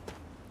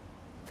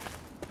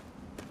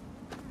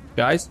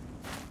 Guys?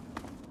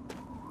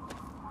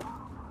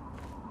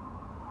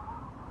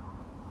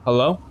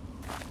 Hello?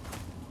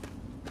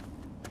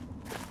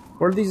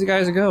 Where did these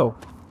guys go?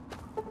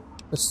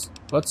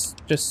 Let's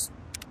just...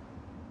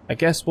 I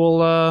guess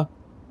we'll,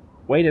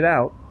 wait it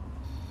out.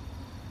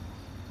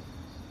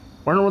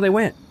 Wonder where they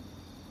went.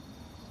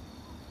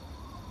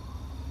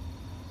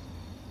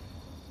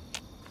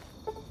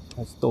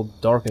 It's still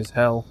dark as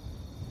hell.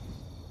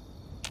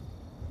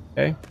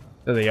 Okay,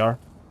 there they are.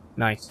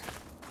 Nice.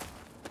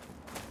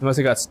 Unless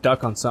they got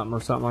stuck on something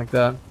or something like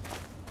that.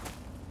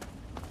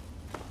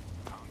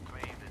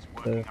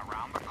 The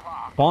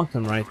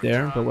quantum right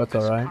there, but what's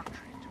alright.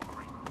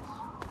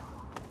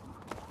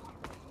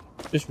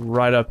 Just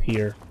right up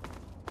here.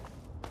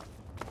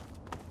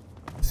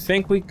 I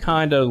think we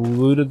kind of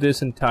looted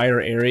this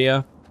entire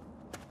area.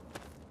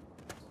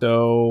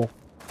 So...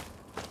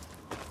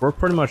 we're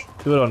pretty much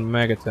good on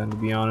Megaton, to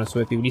be honest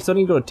with you. We still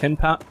need to go to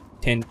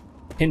 10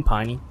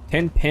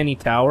 penny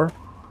tower.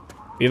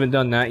 We haven't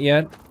done that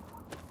yet,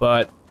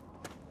 but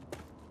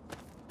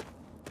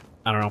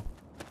I don't know.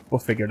 We'll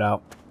figure it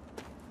out.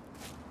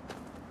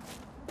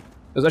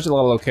 There's actually a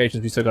lot of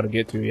locations we still got to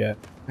get to yet.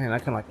 Man, that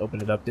kind of like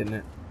opened it up, didn't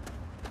it?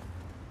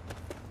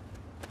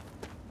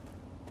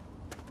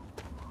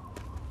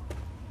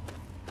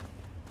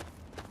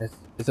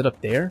 Is it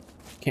up there?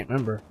 Can't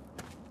remember.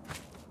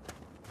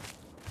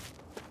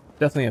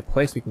 Definitely a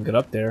place we can get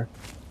up there.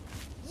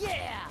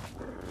 Yeah.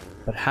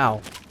 But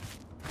how?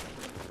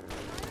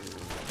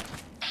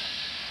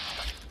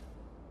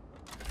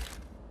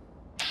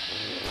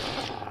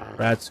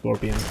 Rad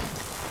Scorpion.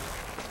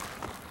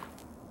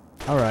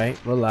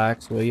 Alright,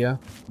 relax, will ya?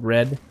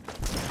 Red.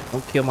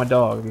 Don't kill my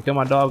dog. If you kill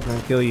my dog, I'm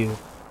gonna kill you.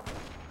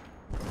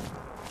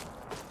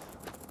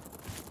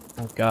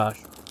 Oh gosh.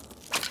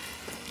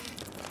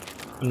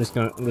 I'm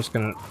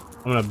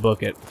gonna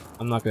book it.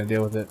 I'm not gonna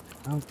deal with it.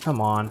 Oh, come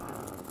on.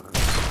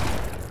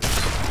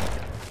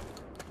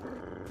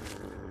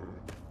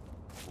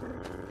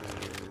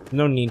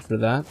 No need for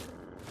that.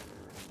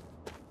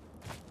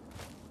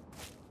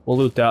 We'll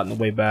loot that on the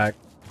way back.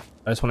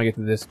 I just want to get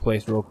to this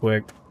place real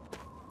quick.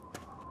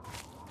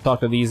 Talk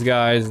to these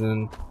guys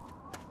and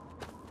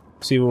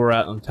see where we're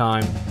at on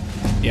time.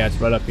 Yeah, it's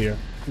right up here.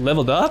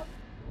 Leveled up?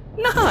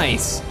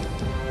 Nice!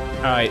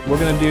 Alright, we're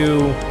gonna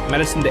do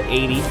medicine to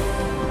 80.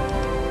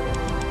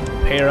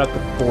 Pay her up to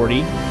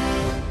 40.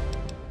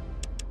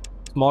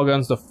 Small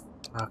guns to...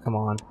 Ah, come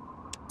on.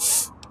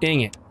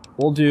 Dang it.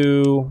 We'll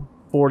do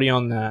 40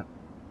 on that.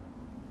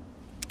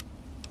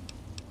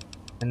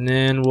 And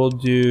then we'll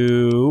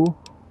do...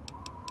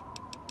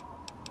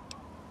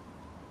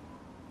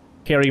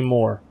 Carry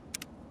more.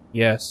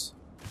 Yes.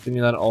 Give me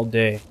that all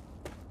day.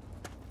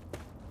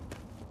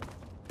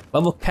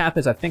 Level cap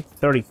is, I think,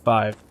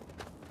 35.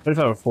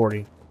 35 or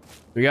 40.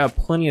 We got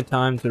plenty of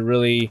time to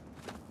really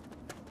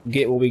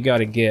get what we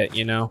gotta get,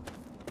 you know?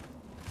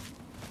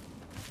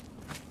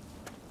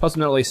 Plus,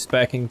 I'm not really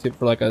specking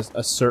for like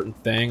a certain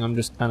thing. I'm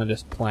just kind of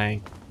just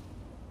playing.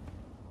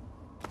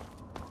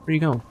 Where are you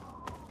going?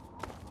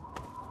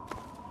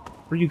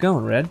 Where are you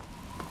going, Red?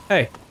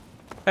 Hey.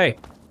 Hey.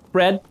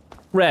 Red.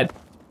 Red.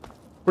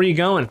 Where are you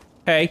going?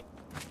 Hey.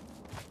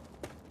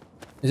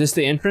 Is this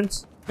the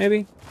entrance?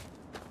 Maybe?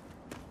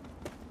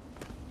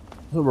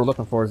 That's what we're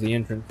looking for, is the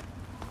entrance.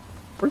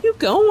 Where are you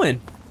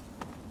going?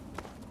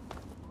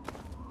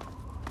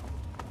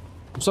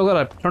 I'm so glad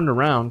I turned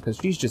around, because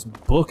she's just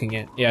booking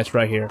it. Yeah, it's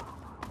right here.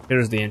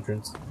 Here's the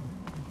entrance.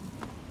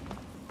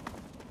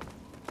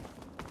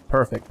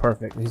 Perfect,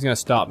 perfect. He's gonna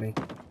stop me.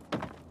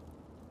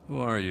 Who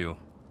are you?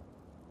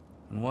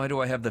 And why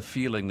do I have the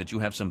feeling that you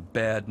have some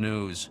bad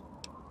news?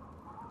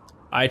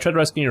 I tried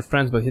rescuing your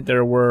friends, but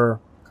there were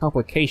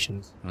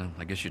complications. Well,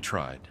 I guess you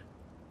tried.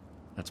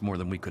 That's more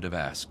than we could have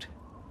asked.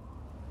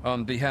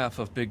 On behalf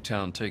of Big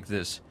Town, take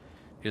this.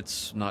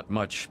 It's not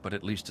much, but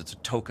at least it's a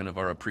token of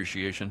our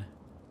appreciation.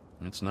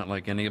 It's not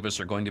like any of us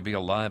are going to be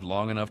alive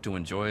long enough to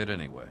enjoy it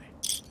anyway.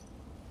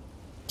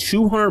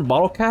 200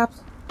 bottle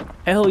caps?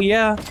 Hell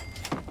yeah.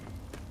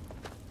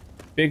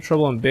 Big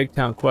trouble in Big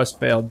Town quest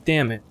failed.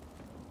 Damn it.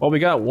 Well, we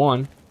got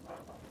one.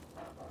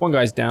 One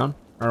guy's down.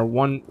 Or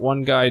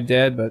one guy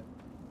dead, but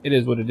it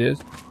is what it is.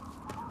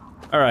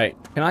 Alright.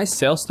 Can I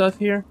sell stuff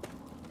here?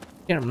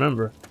 Can't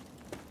remember.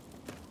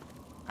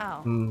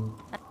 Oh.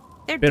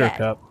 They're Bitter dead,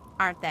 cup.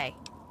 aren't they?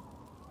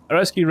 I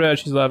rescued Red,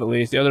 she's alive at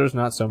least. The others,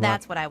 not so much.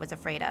 That's what I was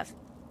afraid of.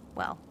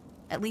 Well,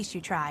 at least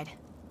you tried.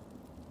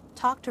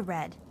 Talk to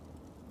Red.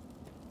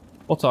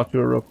 We'll talk to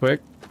her real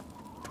quick.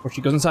 Before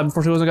she goes inside,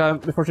 before she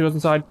goes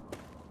inside.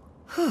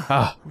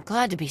 I'm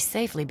glad to be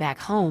safely back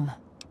home.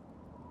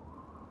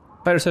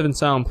 Fighter 7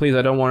 sound, please,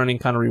 I don't want any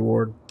kind of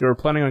reward. You were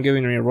planning on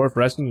giving me a reward for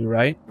rescuing you,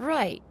 right?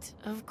 Right,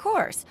 of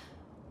course.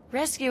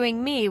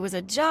 Rescuing me was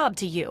a job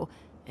to you,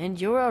 and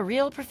you're a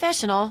real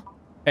professional.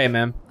 Hey,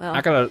 man. Well,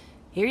 I gotta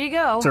here you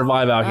go.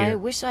 survive out I here.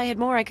 wish I had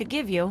more I could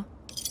give you.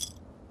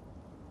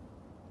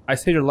 I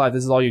saved your life.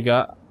 This is all you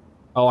got?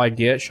 All I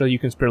get? Surely you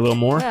can spare a little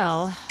more?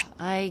 Well,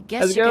 I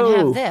guess Let's you go.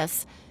 can have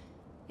this.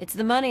 It's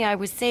the money I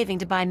was saving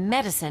to buy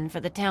medicine for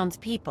the town's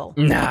people.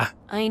 Nah.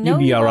 I know You'll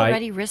be you've all right.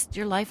 already risked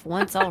your life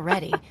once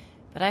already,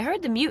 but I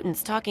heard the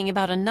mutants talking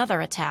about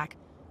another attack.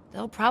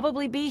 They'll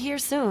probably be here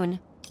soon.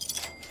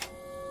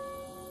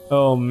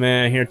 Oh,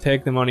 man. Here,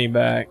 take the money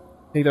back.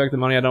 Take back the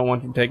money. I don't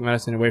want you to take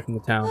medicine away from the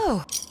town.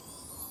 Oh,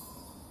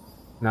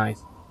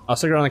 Nice. I'll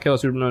stick around and kill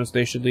the supervillains.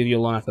 They should leave you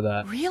alone after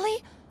that.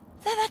 really?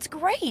 That's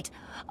great.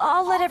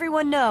 I'll let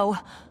everyone know.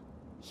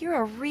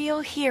 You're a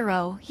real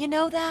hero. You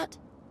know that?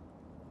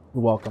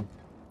 You're welcome.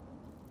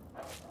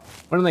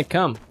 When do they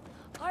come?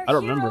 Our I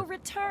don't hero remember.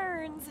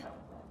 returns.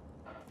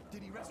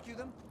 Did he rescue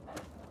them?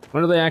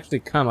 When do they actually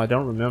come? I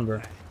don't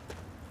remember.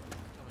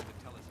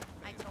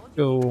 I told you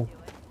Go. to do it.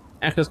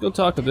 Actually, let's go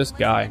talk to this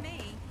guy. Listen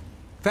to me.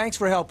 Thanks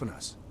for helping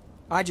us.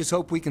 I just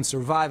hope we can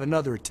survive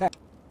another attack. Do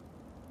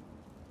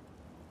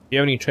you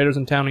have any traders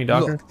in town? Any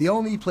doctor? Look, the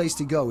only place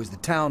to go is the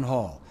town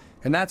hall,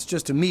 and that's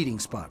just a meeting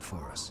spot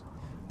for us.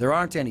 There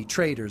aren't any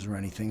traders or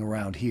anything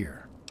around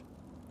here.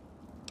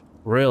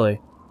 Really?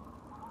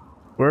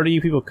 Where do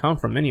you people come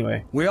from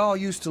anyway? We all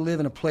used to live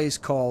in a place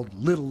called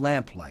Little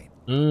Lamplight.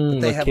 But they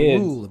The have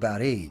kids. a rule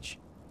about age.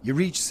 You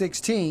reach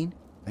 16,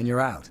 and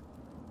you're out.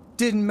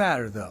 Didn't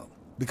matter, though,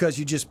 because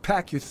you just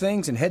pack your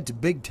things and head to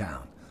Big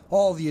Town.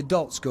 All the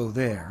adults go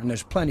there, and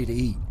there's plenty to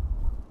eat.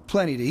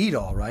 Plenty to eat,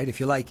 all right, if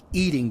you like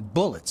eating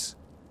bullets.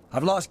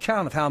 I've lost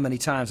count of how many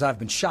times I've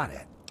been shot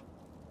at.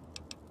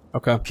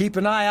 Okay. Keep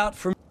an eye out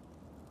for...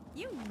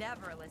 You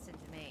never listen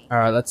to me.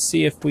 Alright, let's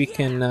see if we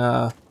can,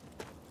 I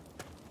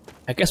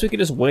guess we could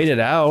just wait it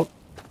out.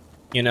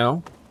 You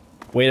know?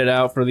 Wait it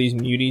out for these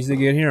muties to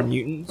get here.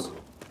 Mutants.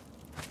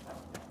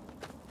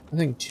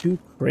 Nothing too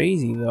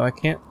crazy, though. I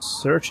can't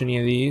search any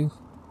of these.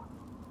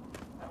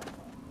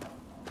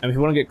 I mean, if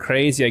you want to get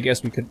crazy, I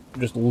guess we could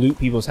just loot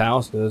people's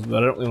houses, but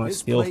I don't really want to This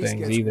steal place things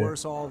gets either.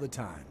 worse all the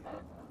time.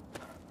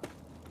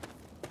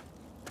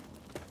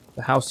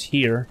 The house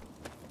here.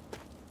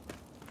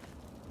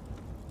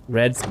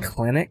 Red's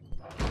Clinic.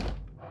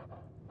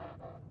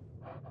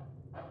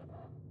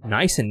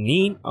 Nice and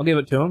neat. I'll give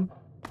it to him.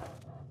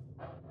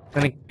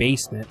 Clinic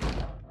basement.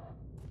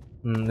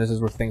 This is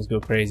where things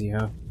go crazy,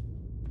 huh?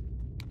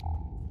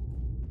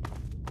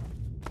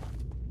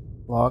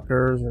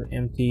 Lockers are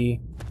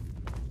empty.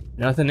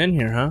 Nothing in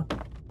here, huh?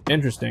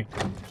 Interesting.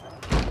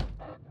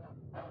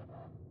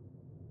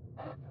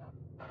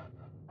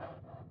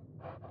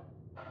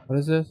 What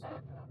is this?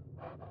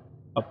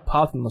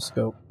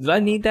 Ophthalmoscope. Did I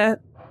need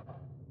that?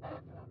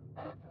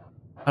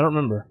 I don't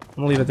remember. I'm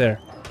gonna leave it there.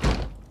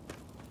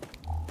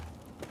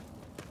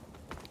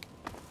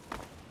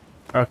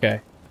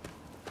 Okay.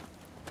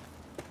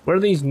 Where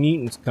do these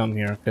mutants come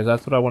here? Because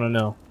that's what I want to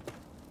know.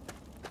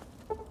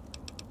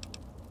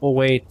 We'll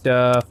wait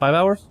 5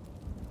 hours?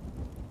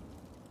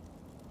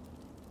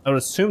 I would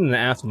assume in the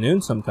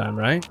afternoon sometime,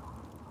 right?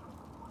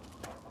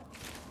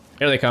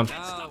 Here they come.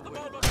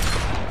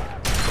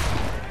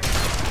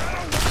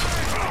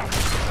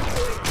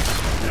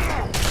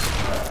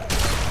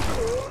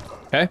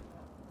 Okay.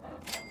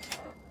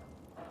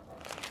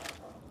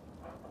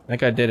 I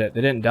think I did it.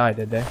 They didn't die,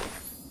 did they?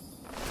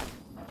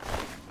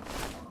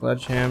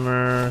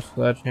 Sledgehammer,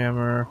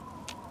 sledgehammer.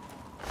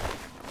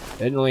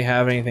 They didn't really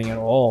have anything at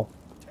all.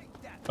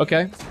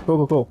 Okay,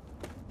 cool.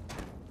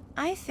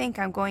 I think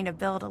I'm going to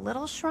build a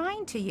little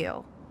shrine to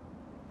you.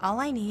 All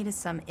I need is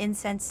some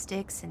incense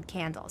sticks and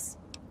candles.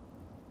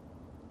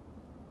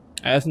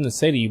 I have something to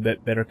say to you,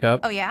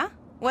 Buttercup. Oh yeah?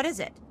 What is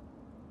it?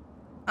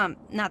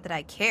 Not that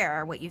I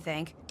care what you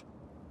think.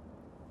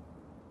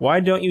 Why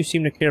don't you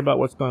seem to care about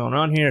what's going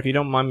on here? If you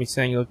don't mind me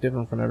saying, you look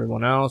different from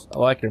everyone else. I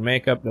like your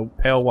makeup. The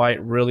pale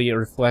white really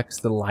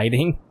reflects the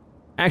lighting.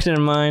 Actually,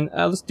 never mind.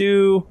 Let's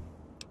do...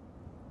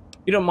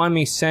 You don't mind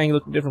me saying you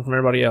look different from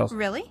everybody else.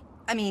 Really?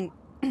 I mean,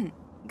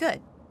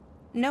 good.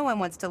 No one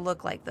wants to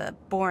look like the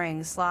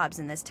boring slobs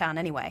in this town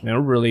anyway.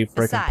 They're really freaking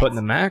Besides, putting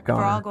the Mac on if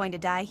we're all her. going to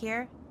die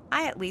here,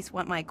 I at least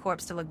want my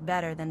corpse to look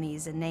better than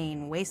these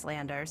inane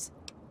wastelanders.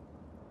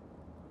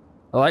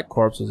 I like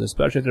corpses,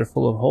 especially if they're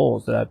full of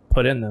holes that I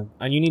put in them.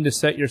 And you need to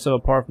set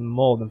yourself apart from the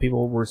mold, and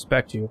people will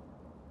respect you.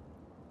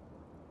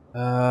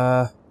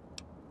 I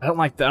don't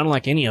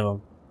like any of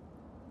them.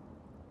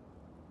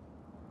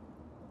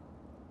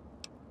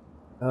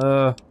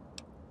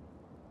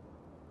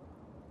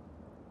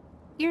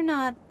 You're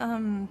not,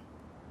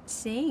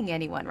 seeing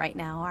anyone right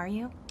now, are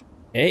you?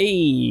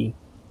 Hey!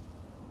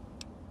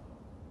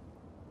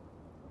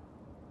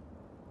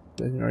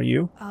 Are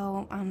you?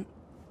 Oh,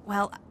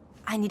 well,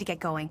 I need to get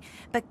going.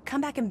 But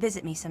come back and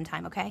visit me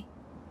sometime, okay?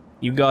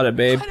 You got it,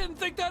 babe. I didn't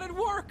think that'd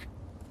work.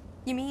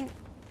 You mean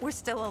we're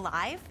still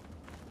alive?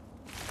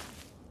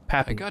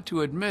 I got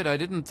to admit, I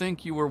didn't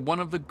think you were one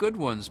of the good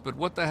ones, but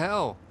what the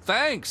hell?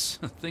 Thanks!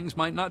 Things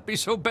might not be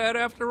so bad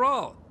after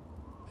all.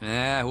 Who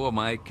am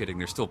I kidding?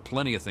 There's still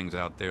plenty of things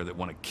out there that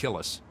want to kill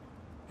us.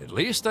 At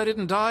least I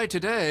didn't die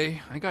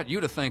today. I got you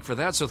to thank for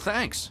that, so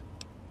thanks.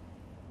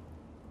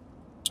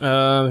 Is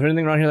there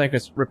anything around here that I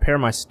can repair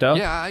my stuff?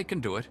 Yeah, I can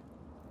do it.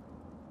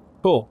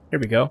 Cool. Here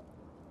we go.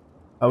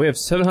 We have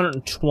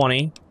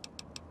 720.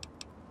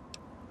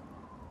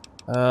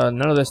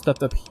 None of this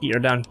stuff up here,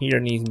 down here,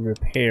 needs to be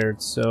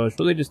repaired, so it's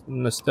really just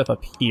the stuff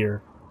up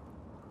here.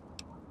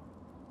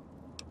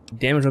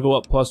 Damage will go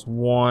up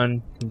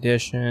 +1.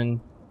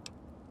 Condition.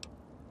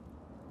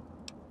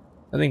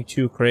 Nothing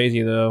too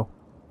crazy, though.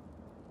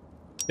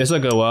 This will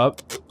go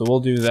up, so we'll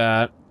do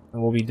that,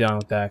 and we'll be done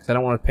with that, because I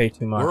don't want to pay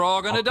too much. We're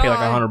all gonna I'll die. pay like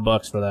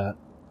 $100 for that.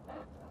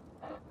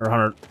 Or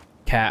 100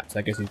 caps,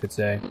 I guess you could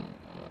say.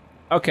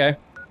 Okay.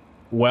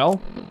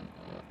 Well.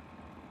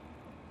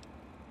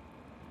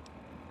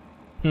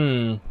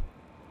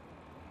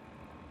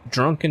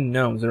 Drunken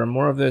gnomes. There are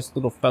more of these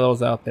little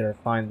fellows out there.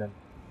 Find them.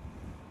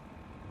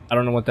 I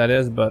don't know what that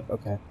is, but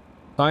okay.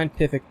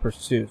 Scientific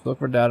pursuits. Look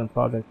for data in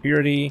Project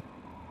Purity.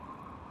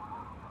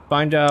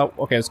 Find out.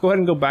 Okay, let's go ahead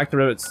and go back to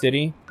Rivet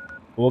City.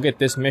 We'll get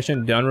this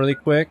mission done really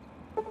quick.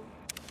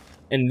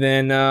 And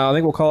then I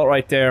think we'll call it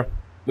right there.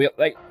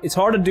 It's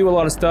hard to do a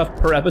lot of stuff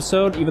per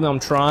episode, even though I'm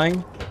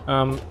trying.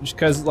 Just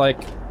because,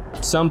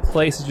 some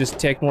places just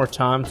take more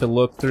time to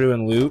look through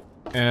and loot.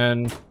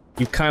 And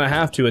you kind of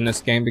have to in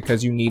this game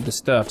because you need the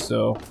stuff,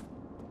 so...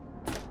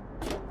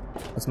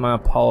 That's my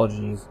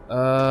apologies.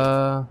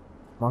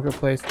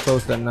 Marketplace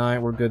closed at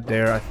 9. We're good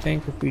there. I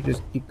think if we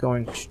just keep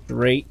going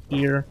straight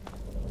here...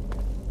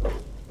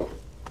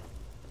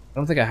 I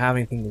don't think I have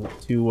anything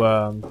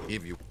to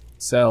if you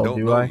sell, don't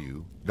do know I?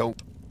 You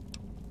don't.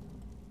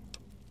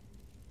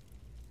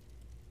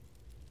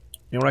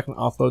 You know what I can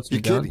offload some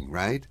You're guns? kidding,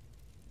 right?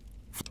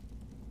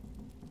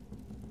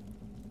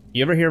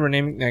 You ever hear of a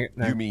name like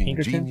You mean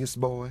Pinkerton? Genius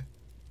Boy?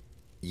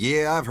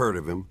 Yeah, I've heard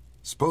of him.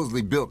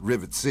 Supposedly built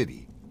Rivet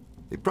City.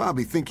 They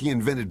probably think he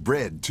invented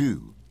bread,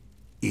 too.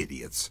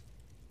 Idiots.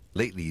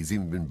 Lately, he's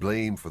even been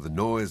blamed for the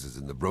noises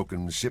in the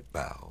broken ship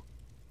bow.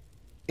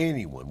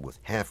 Anyone with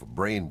half a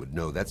brain would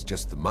know that's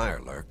just the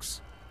Mirelurks.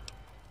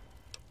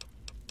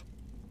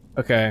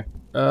 Okay.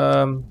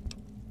 An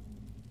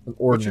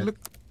ordnance.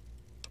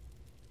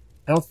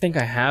 I don't think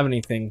I have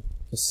anything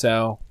to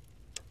sell.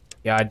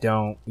 Yeah, I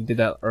don't. We did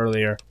that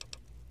earlier.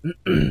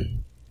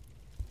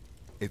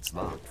 It's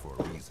locked for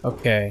a reason.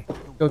 Okay.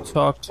 Go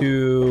talk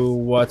to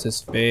what's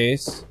his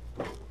face.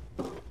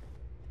 I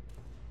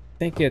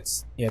think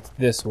it's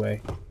this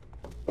way.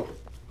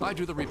 I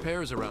do the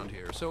repairs around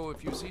here, so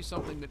if you see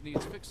something that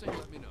needs fixing,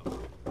 let me know.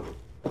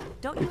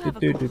 Don't you have a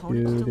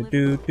component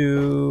to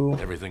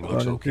deliver? Everything looks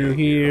Running okay through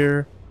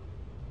here.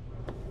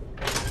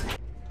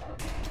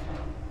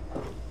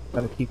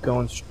 Gotta keep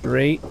going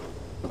straight.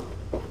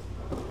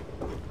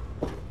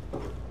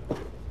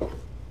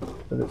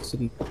 Rivet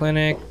City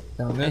Clinic.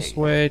 Down this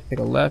way. Take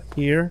a left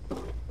here.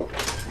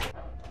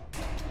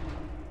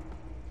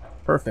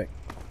 Perfect.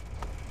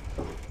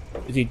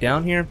 Is he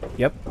down here?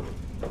 Yep.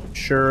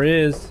 Sure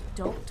is.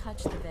 Don't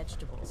touch the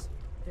vegetables.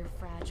 They're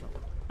fragile.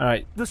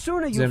 Alright. The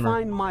sooner you Zimmer.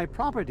 find my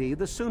property,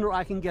 the sooner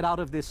I can get out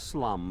of this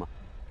slum.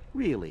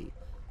 Really,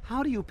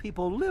 how do you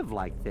people live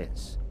like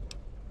this?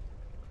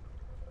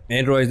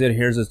 Androids did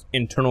here's this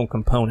internal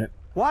component.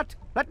 What?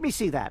 Let me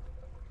see that.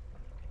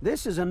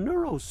 This is a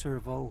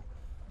neuroservo.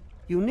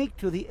 Unique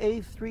to the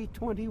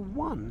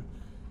A321.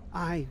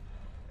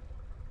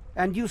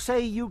 And you say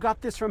you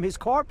got this from his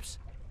corpse?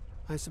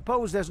 I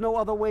suppose there's no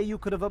other way you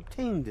could have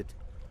obtained it.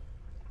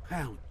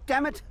 Well,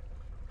 damn it!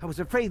 I was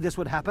afraid this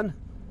would happen.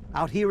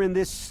 Out here in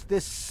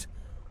this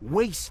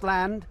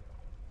wasteland.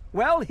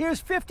 Well, here's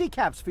 50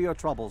 caps for your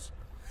troubles.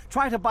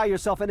 Try to buy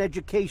yourself an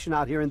education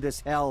out here in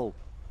this hell.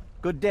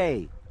 Good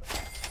day.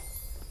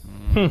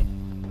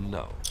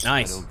 No.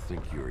 Nice. I don't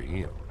think you're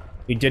him.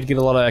 We did get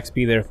a lot of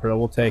XP there, Phil.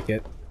 We'll take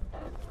it.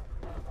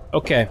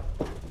 Okay.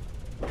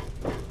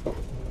 I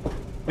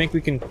think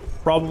we can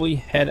probably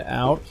head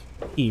out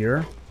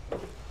here.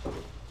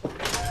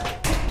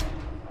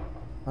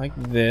 Like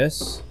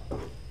this.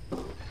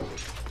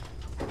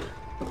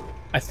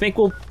 I think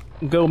we'll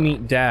go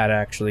meet Dad,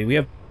 actually. We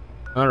have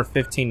another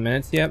 15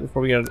 minutes yet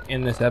before we gotta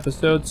end this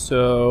episode,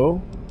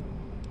 so...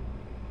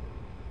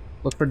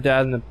 Look for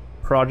Dad in the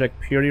Project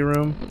Purity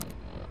room.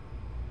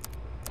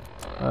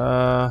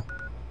 I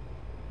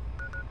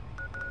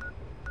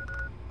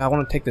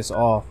want to take this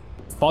off.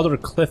 Father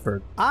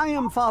Clifford. I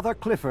am Father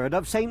Clifford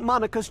of St.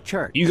 Monica's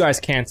Church. You guys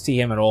can't see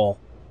him at all.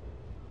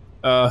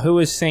 Who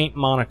is Saint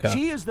Monica?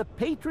 She is the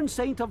patron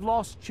saint of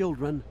lost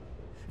children.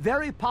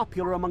 Very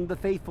popular among the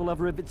faithful of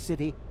Rivet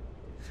City.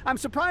 I'm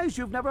surprised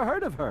you've never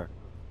heard of her.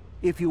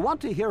 If you want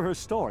to hear her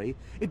story,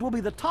 it will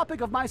be the topic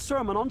of my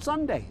sermon on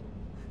Sunday.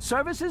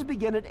 Services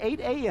begin at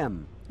 8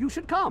 a.m. You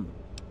should come.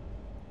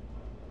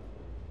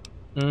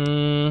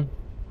 I'm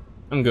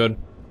good.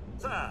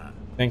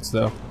 Thanks,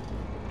 though.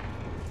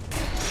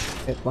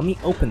 Hey, let me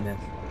open this.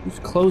 Who's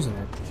closing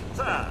it?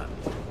 Sir,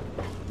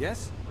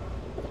 Yes?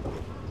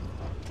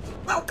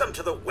 welcome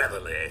to the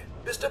Weatherly,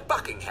 Mr.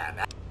 Buckingham.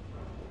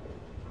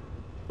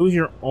 Who's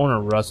your owner,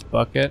 Rust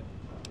Bucket?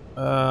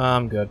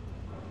 I'm good.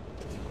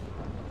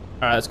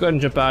 Alright, let's go ahead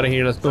and jump out of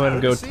here. Let's go ahead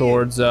and go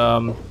towards,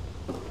 the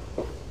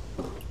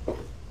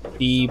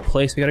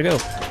place we gotta go.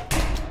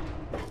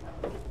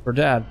 For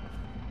Dad.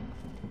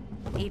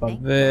 Above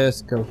Evening.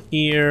 this, go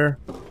here.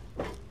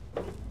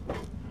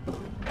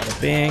 Bada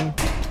bing.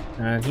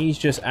 And he's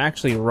just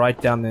actually right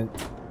down the...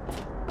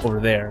 over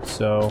there,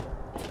 so...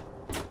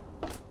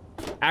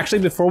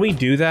 Actually, before we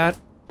do that,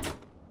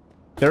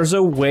 there's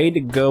a way to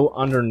go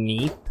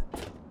underneath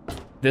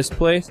this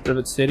place,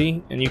 Rivet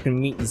City, and you can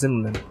meet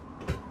Zimmerman.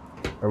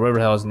 Or whatever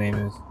the hell his name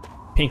is.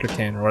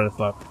 Pinkerton, or whatever the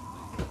fuck.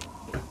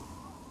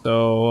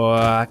 So,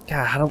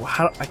 God,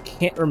 I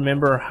can't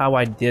remember how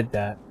I did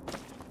that.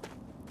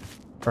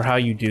 Or how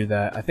you do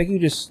that. I think you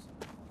just...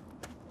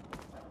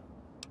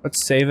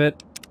 Let's save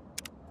it.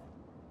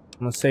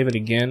 I'm gonna save it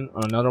again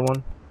on another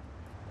one.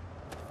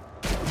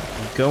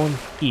 Go in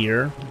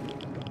here.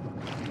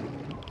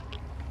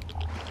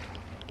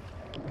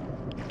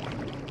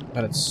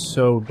 God, it's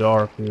so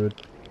dark, dude.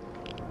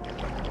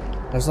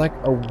 There's like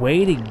a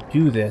way to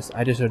do this.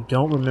 I just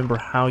don't remember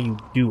how you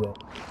do it.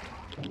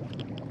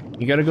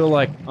 You gotta go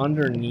like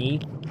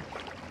underneath.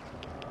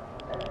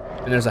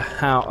 And there's a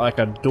house, like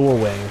a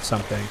doorway or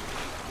something.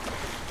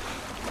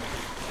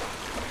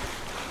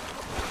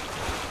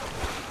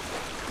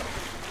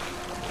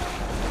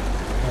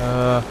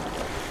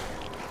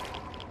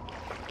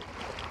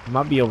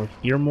 Might be over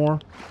here more.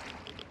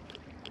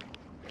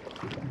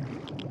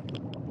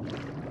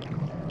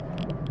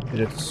 Dude,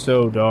 it's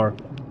so dark.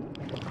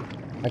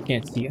 I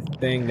can't see a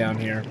thing down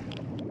here.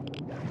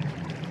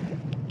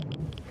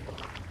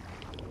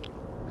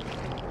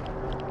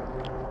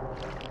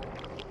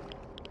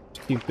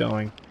 Just keep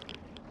going.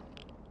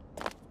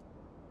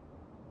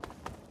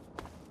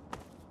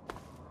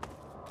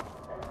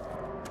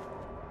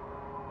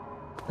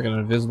 Like an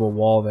invisible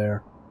wall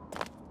there.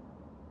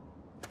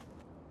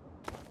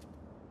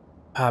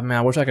 Ah, man,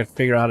 I wish I could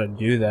figure out how to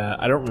do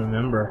that. I don't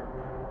remember.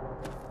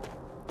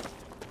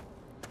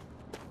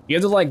 You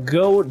have to, like,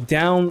 go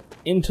down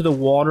into the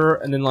water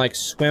and then, like,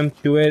 swim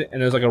to it,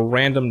 and there's, like, a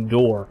random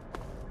door.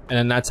 And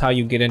then that's how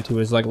you get into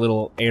his, like,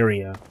 little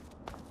area.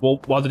 We'll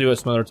have to do it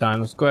some other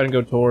time. Let's go ahead and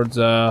go towards,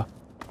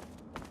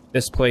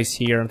 this place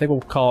here. I think we'll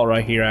call it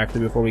right here,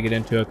 actually, before we get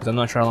into it, because I'm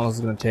not sure how long this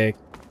is going to take.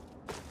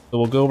 So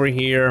we'll go over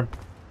here.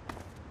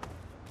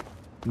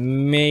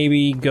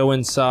 Maybe go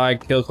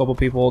inside, kill a couple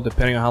people,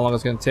 depending on how long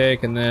it's going to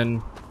take, and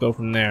then go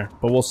from there.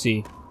 But we'll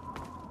see.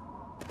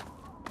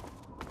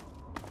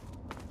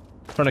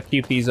 Trying to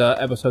keep these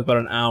episodes about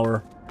an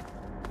hour.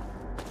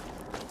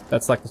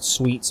 That's like the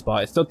sweet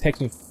spot. It still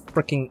takes me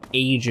freaking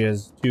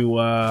ages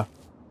to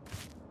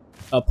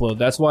upload.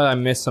 That's why I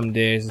miss some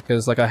days,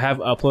 because like I have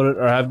uploaded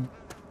or I have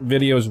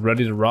videos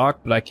ready to rock,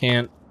 but I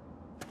can't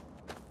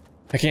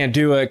I can't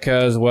do it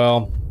because,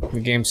 well, the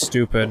game's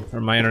stupid, or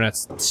my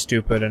internet's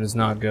stupid and it's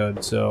not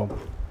good, so...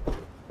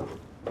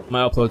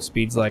 My upload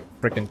speed's like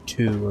frickin'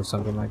 2 or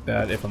something like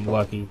that, if I'm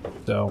lucky,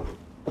 so...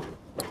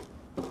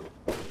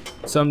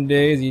 Some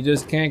days you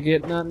just can't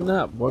get nothing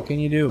up. What can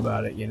you do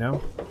about it, you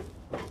know?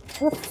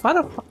 How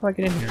the fuck do I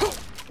get in here?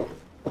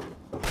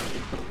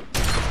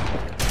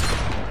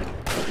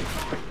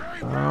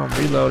 Oh,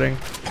 reloading.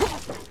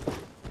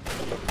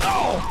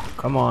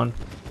 Come on.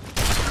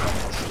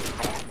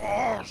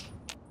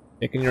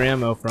 Taking your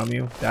ammo from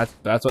you. That's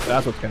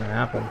what's gonna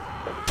happen.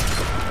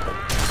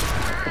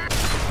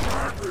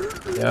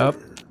 Yep.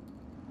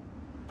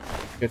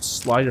 Just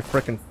slide your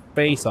frickin'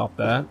 face off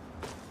that.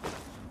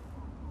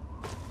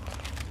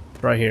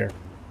 Right here.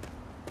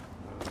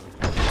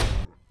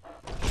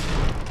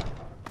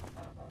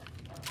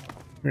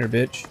 Come here,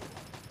 bitch.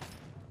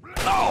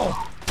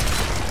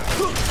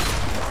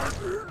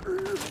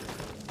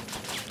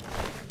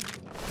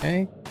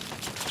 Okay.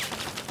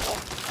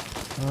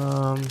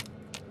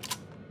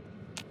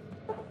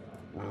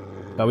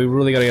 Oh, we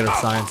really gotta get our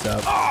science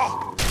up.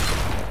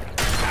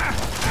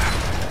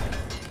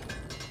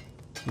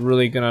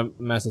 Really gonna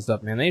mess us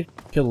up, man. They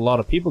killed a lot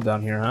of people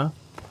down here, huh?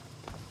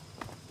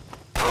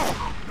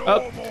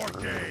 Oh.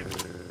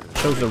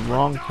 Chose the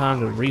wrong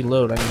time to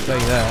reload, I can tell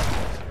you that.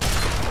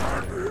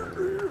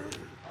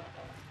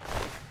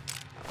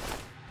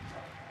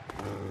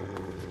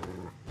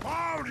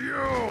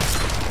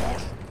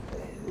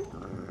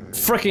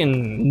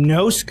 Frickin'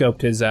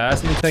 no-scoped his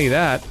ass, let me tell you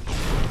that.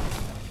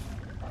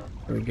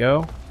 There we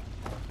go.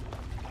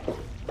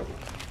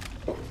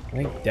 I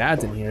think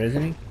Dad's in here,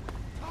 isn't he?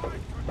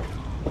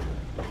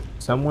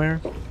 Somewhere?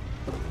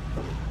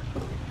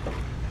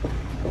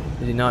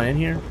 Is he not in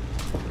here?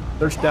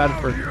 Search Dad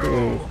for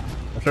clues.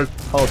 Or search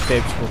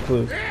holotapes for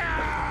clues.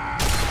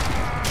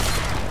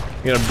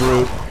 You got a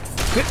brute.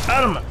 Get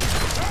out of my...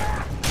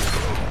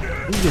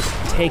 You just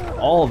take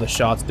all the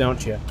shots,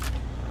 don't you?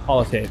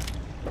 Holotape.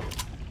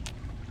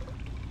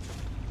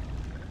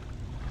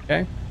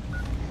 Okay.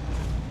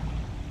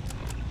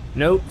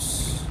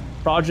 Notes.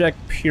 Project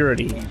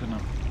Purity.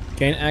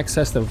 Gain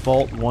access to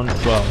Vault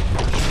 112.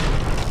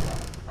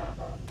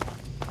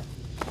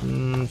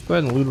 Let's go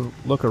ahead and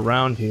look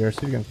around here, see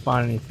if we can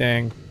find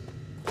anything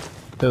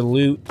to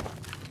loot.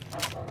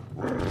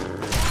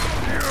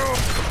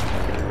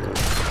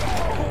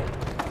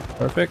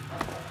 Perfect.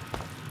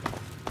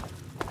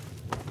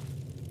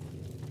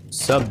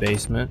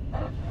 Sub-basement.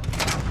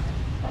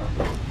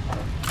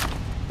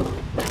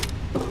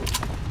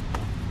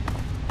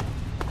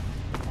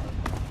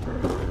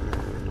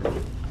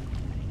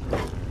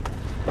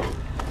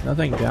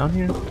 Nothing down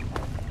here?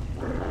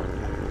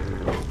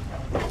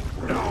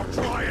 Now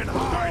try and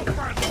hide. I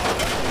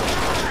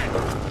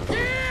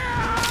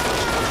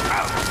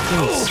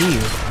can't even see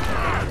you.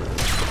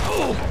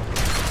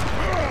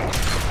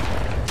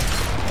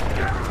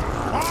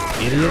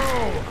 Idiot.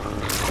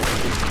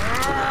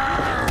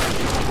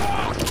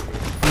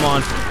 Come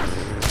on.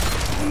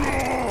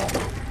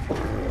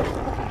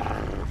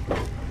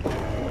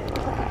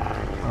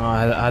 Oh, I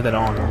had that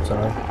on, I'm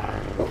sorry.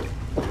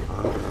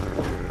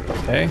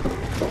 Okay.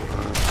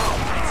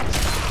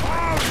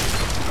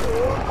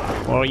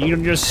 Well, you're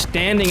just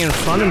standing in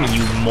front of me,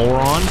 you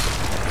moron.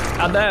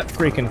 How'd that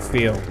freaking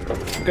feel?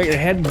 You got your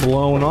head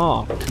blown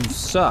off. You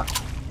suck.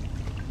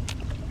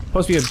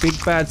 Supposed to be a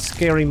big, bad,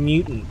 scary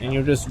mutant, and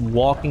you're just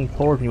walking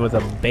towards me with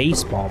a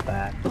baseball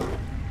bat.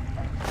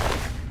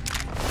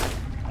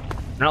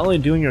 Not really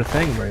doing your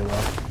thing very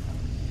well.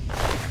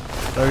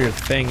 Whatever your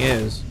thing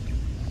is.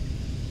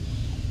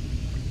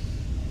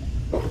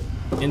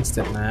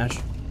 Instant mash.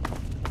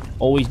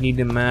 Always need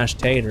to mash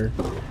tater.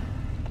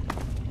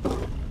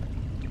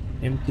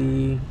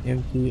 Empty,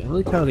 empty. I'm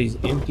really tired of these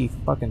empty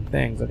fucking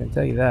things, I can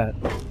tell you that.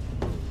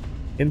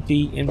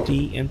 Empty,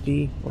 empty,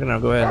 empty. We're gonna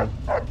go ahead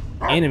and...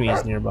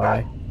 Enemies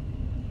nearby.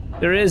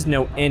 There is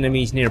no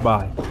enemies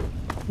nearby.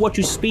 What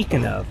you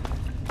speaking of?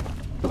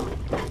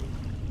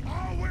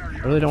 I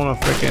really don't want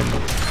to frickin'...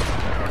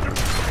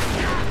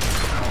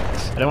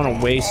 I don't want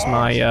to waste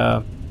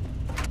my,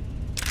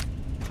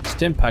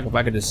 stim pack if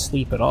I could just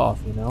sleep it off,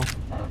 you know?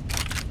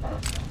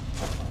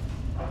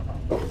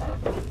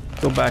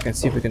 Go back and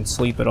see if we can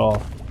sleep it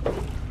off.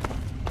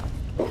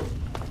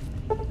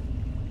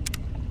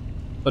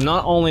 But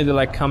not only did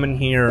I come in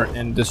here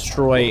and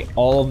destroy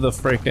all of the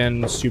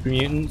frickin' super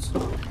mutants,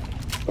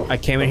 I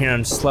came in here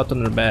and slept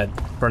on their bed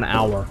for an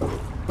hour.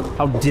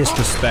 How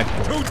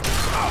disrespectful.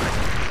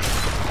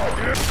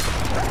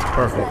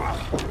 Perfect.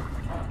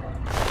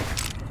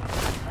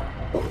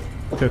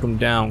 Took him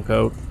down,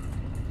 coach.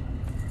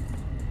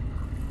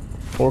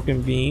 Pork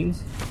and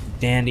beans.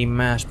 Dandy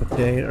mashed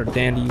potato, or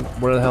dandy,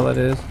 where the hell it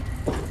is.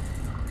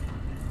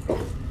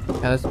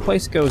 Yeah, this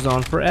place goes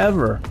on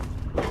forever.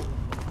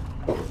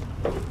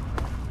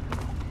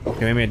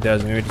 Okay, maybe it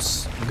doesn't. Maybe it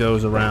just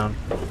goes around.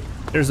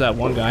 There's that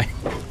one guy.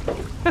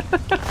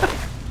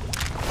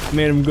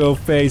 Made him go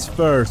face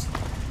first.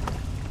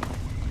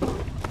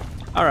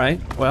 Alright,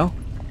 well.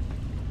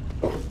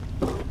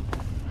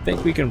 I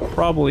think we can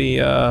probably,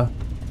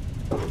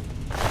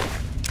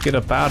 let's get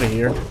up out of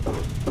here.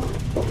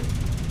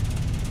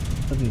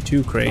 Nothing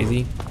too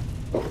crazy.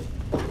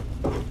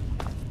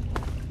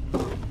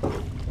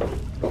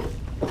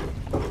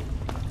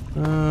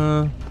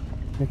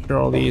 Make sure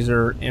all these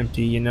are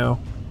empty, you know,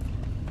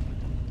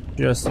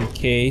 just in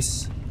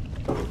case.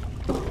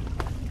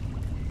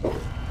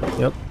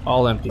 Yep,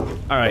 all empty.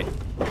 Alright,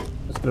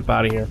 let's get up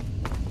out of here.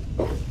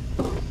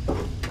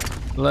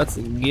 Let's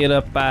get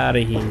up out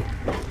of here.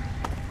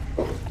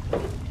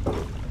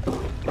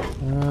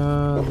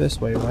 This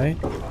way, right?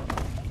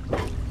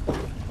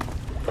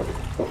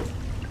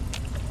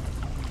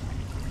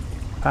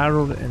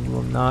 Paddled and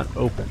will not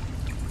open.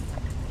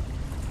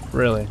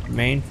 Really?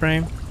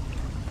 Mainframe?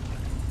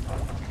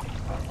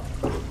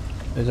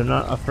 Is there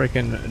not a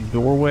freaking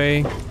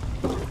doorway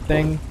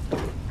thing?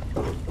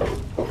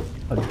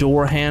 A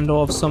door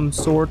handle of some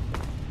sort?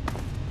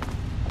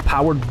 A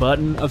powered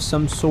button of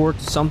some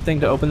sort? Something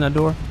to open that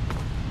door?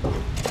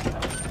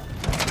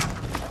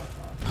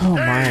 Oh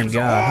my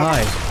god,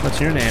 hi.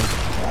 What's your name?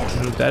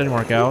 That didn't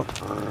work out.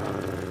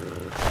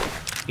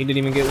 You didn't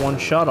even get one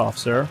shot off,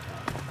 sir.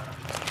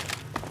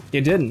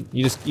 You didn't.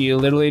 You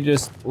literally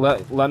just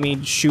let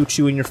me shoot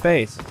you in your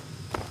face.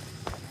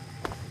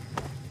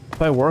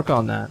 If I work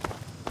on that.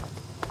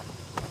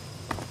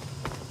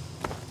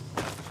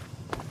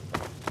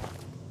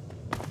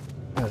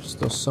 There's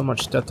still so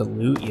much stuff to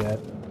loot yet.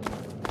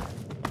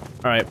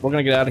 Alright, we're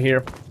gonna get out of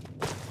here.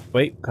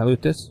 Wait, can I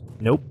loot this?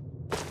 Nope.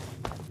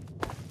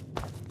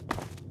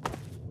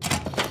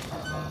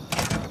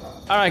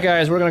 Alright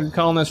guys, we're gonna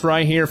call this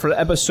right here for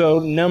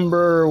episode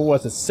number,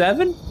 what's it,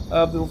 7?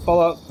 Of the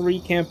Fallout 3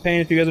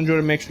 campaign. If you guys enjoyed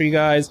it, make sure you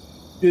guys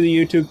do the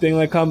YouTube thing,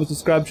 like, comment,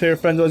 subscribe, share your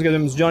friends, always give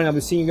them joining. I'll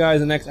be seeing you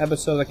guys in the next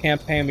episode of the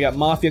campaign. We got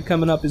Mafia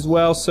coming up as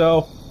well,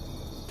 so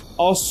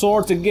all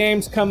sorts of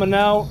games coming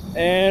out,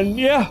 and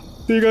yeah,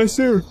 see you guys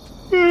soon.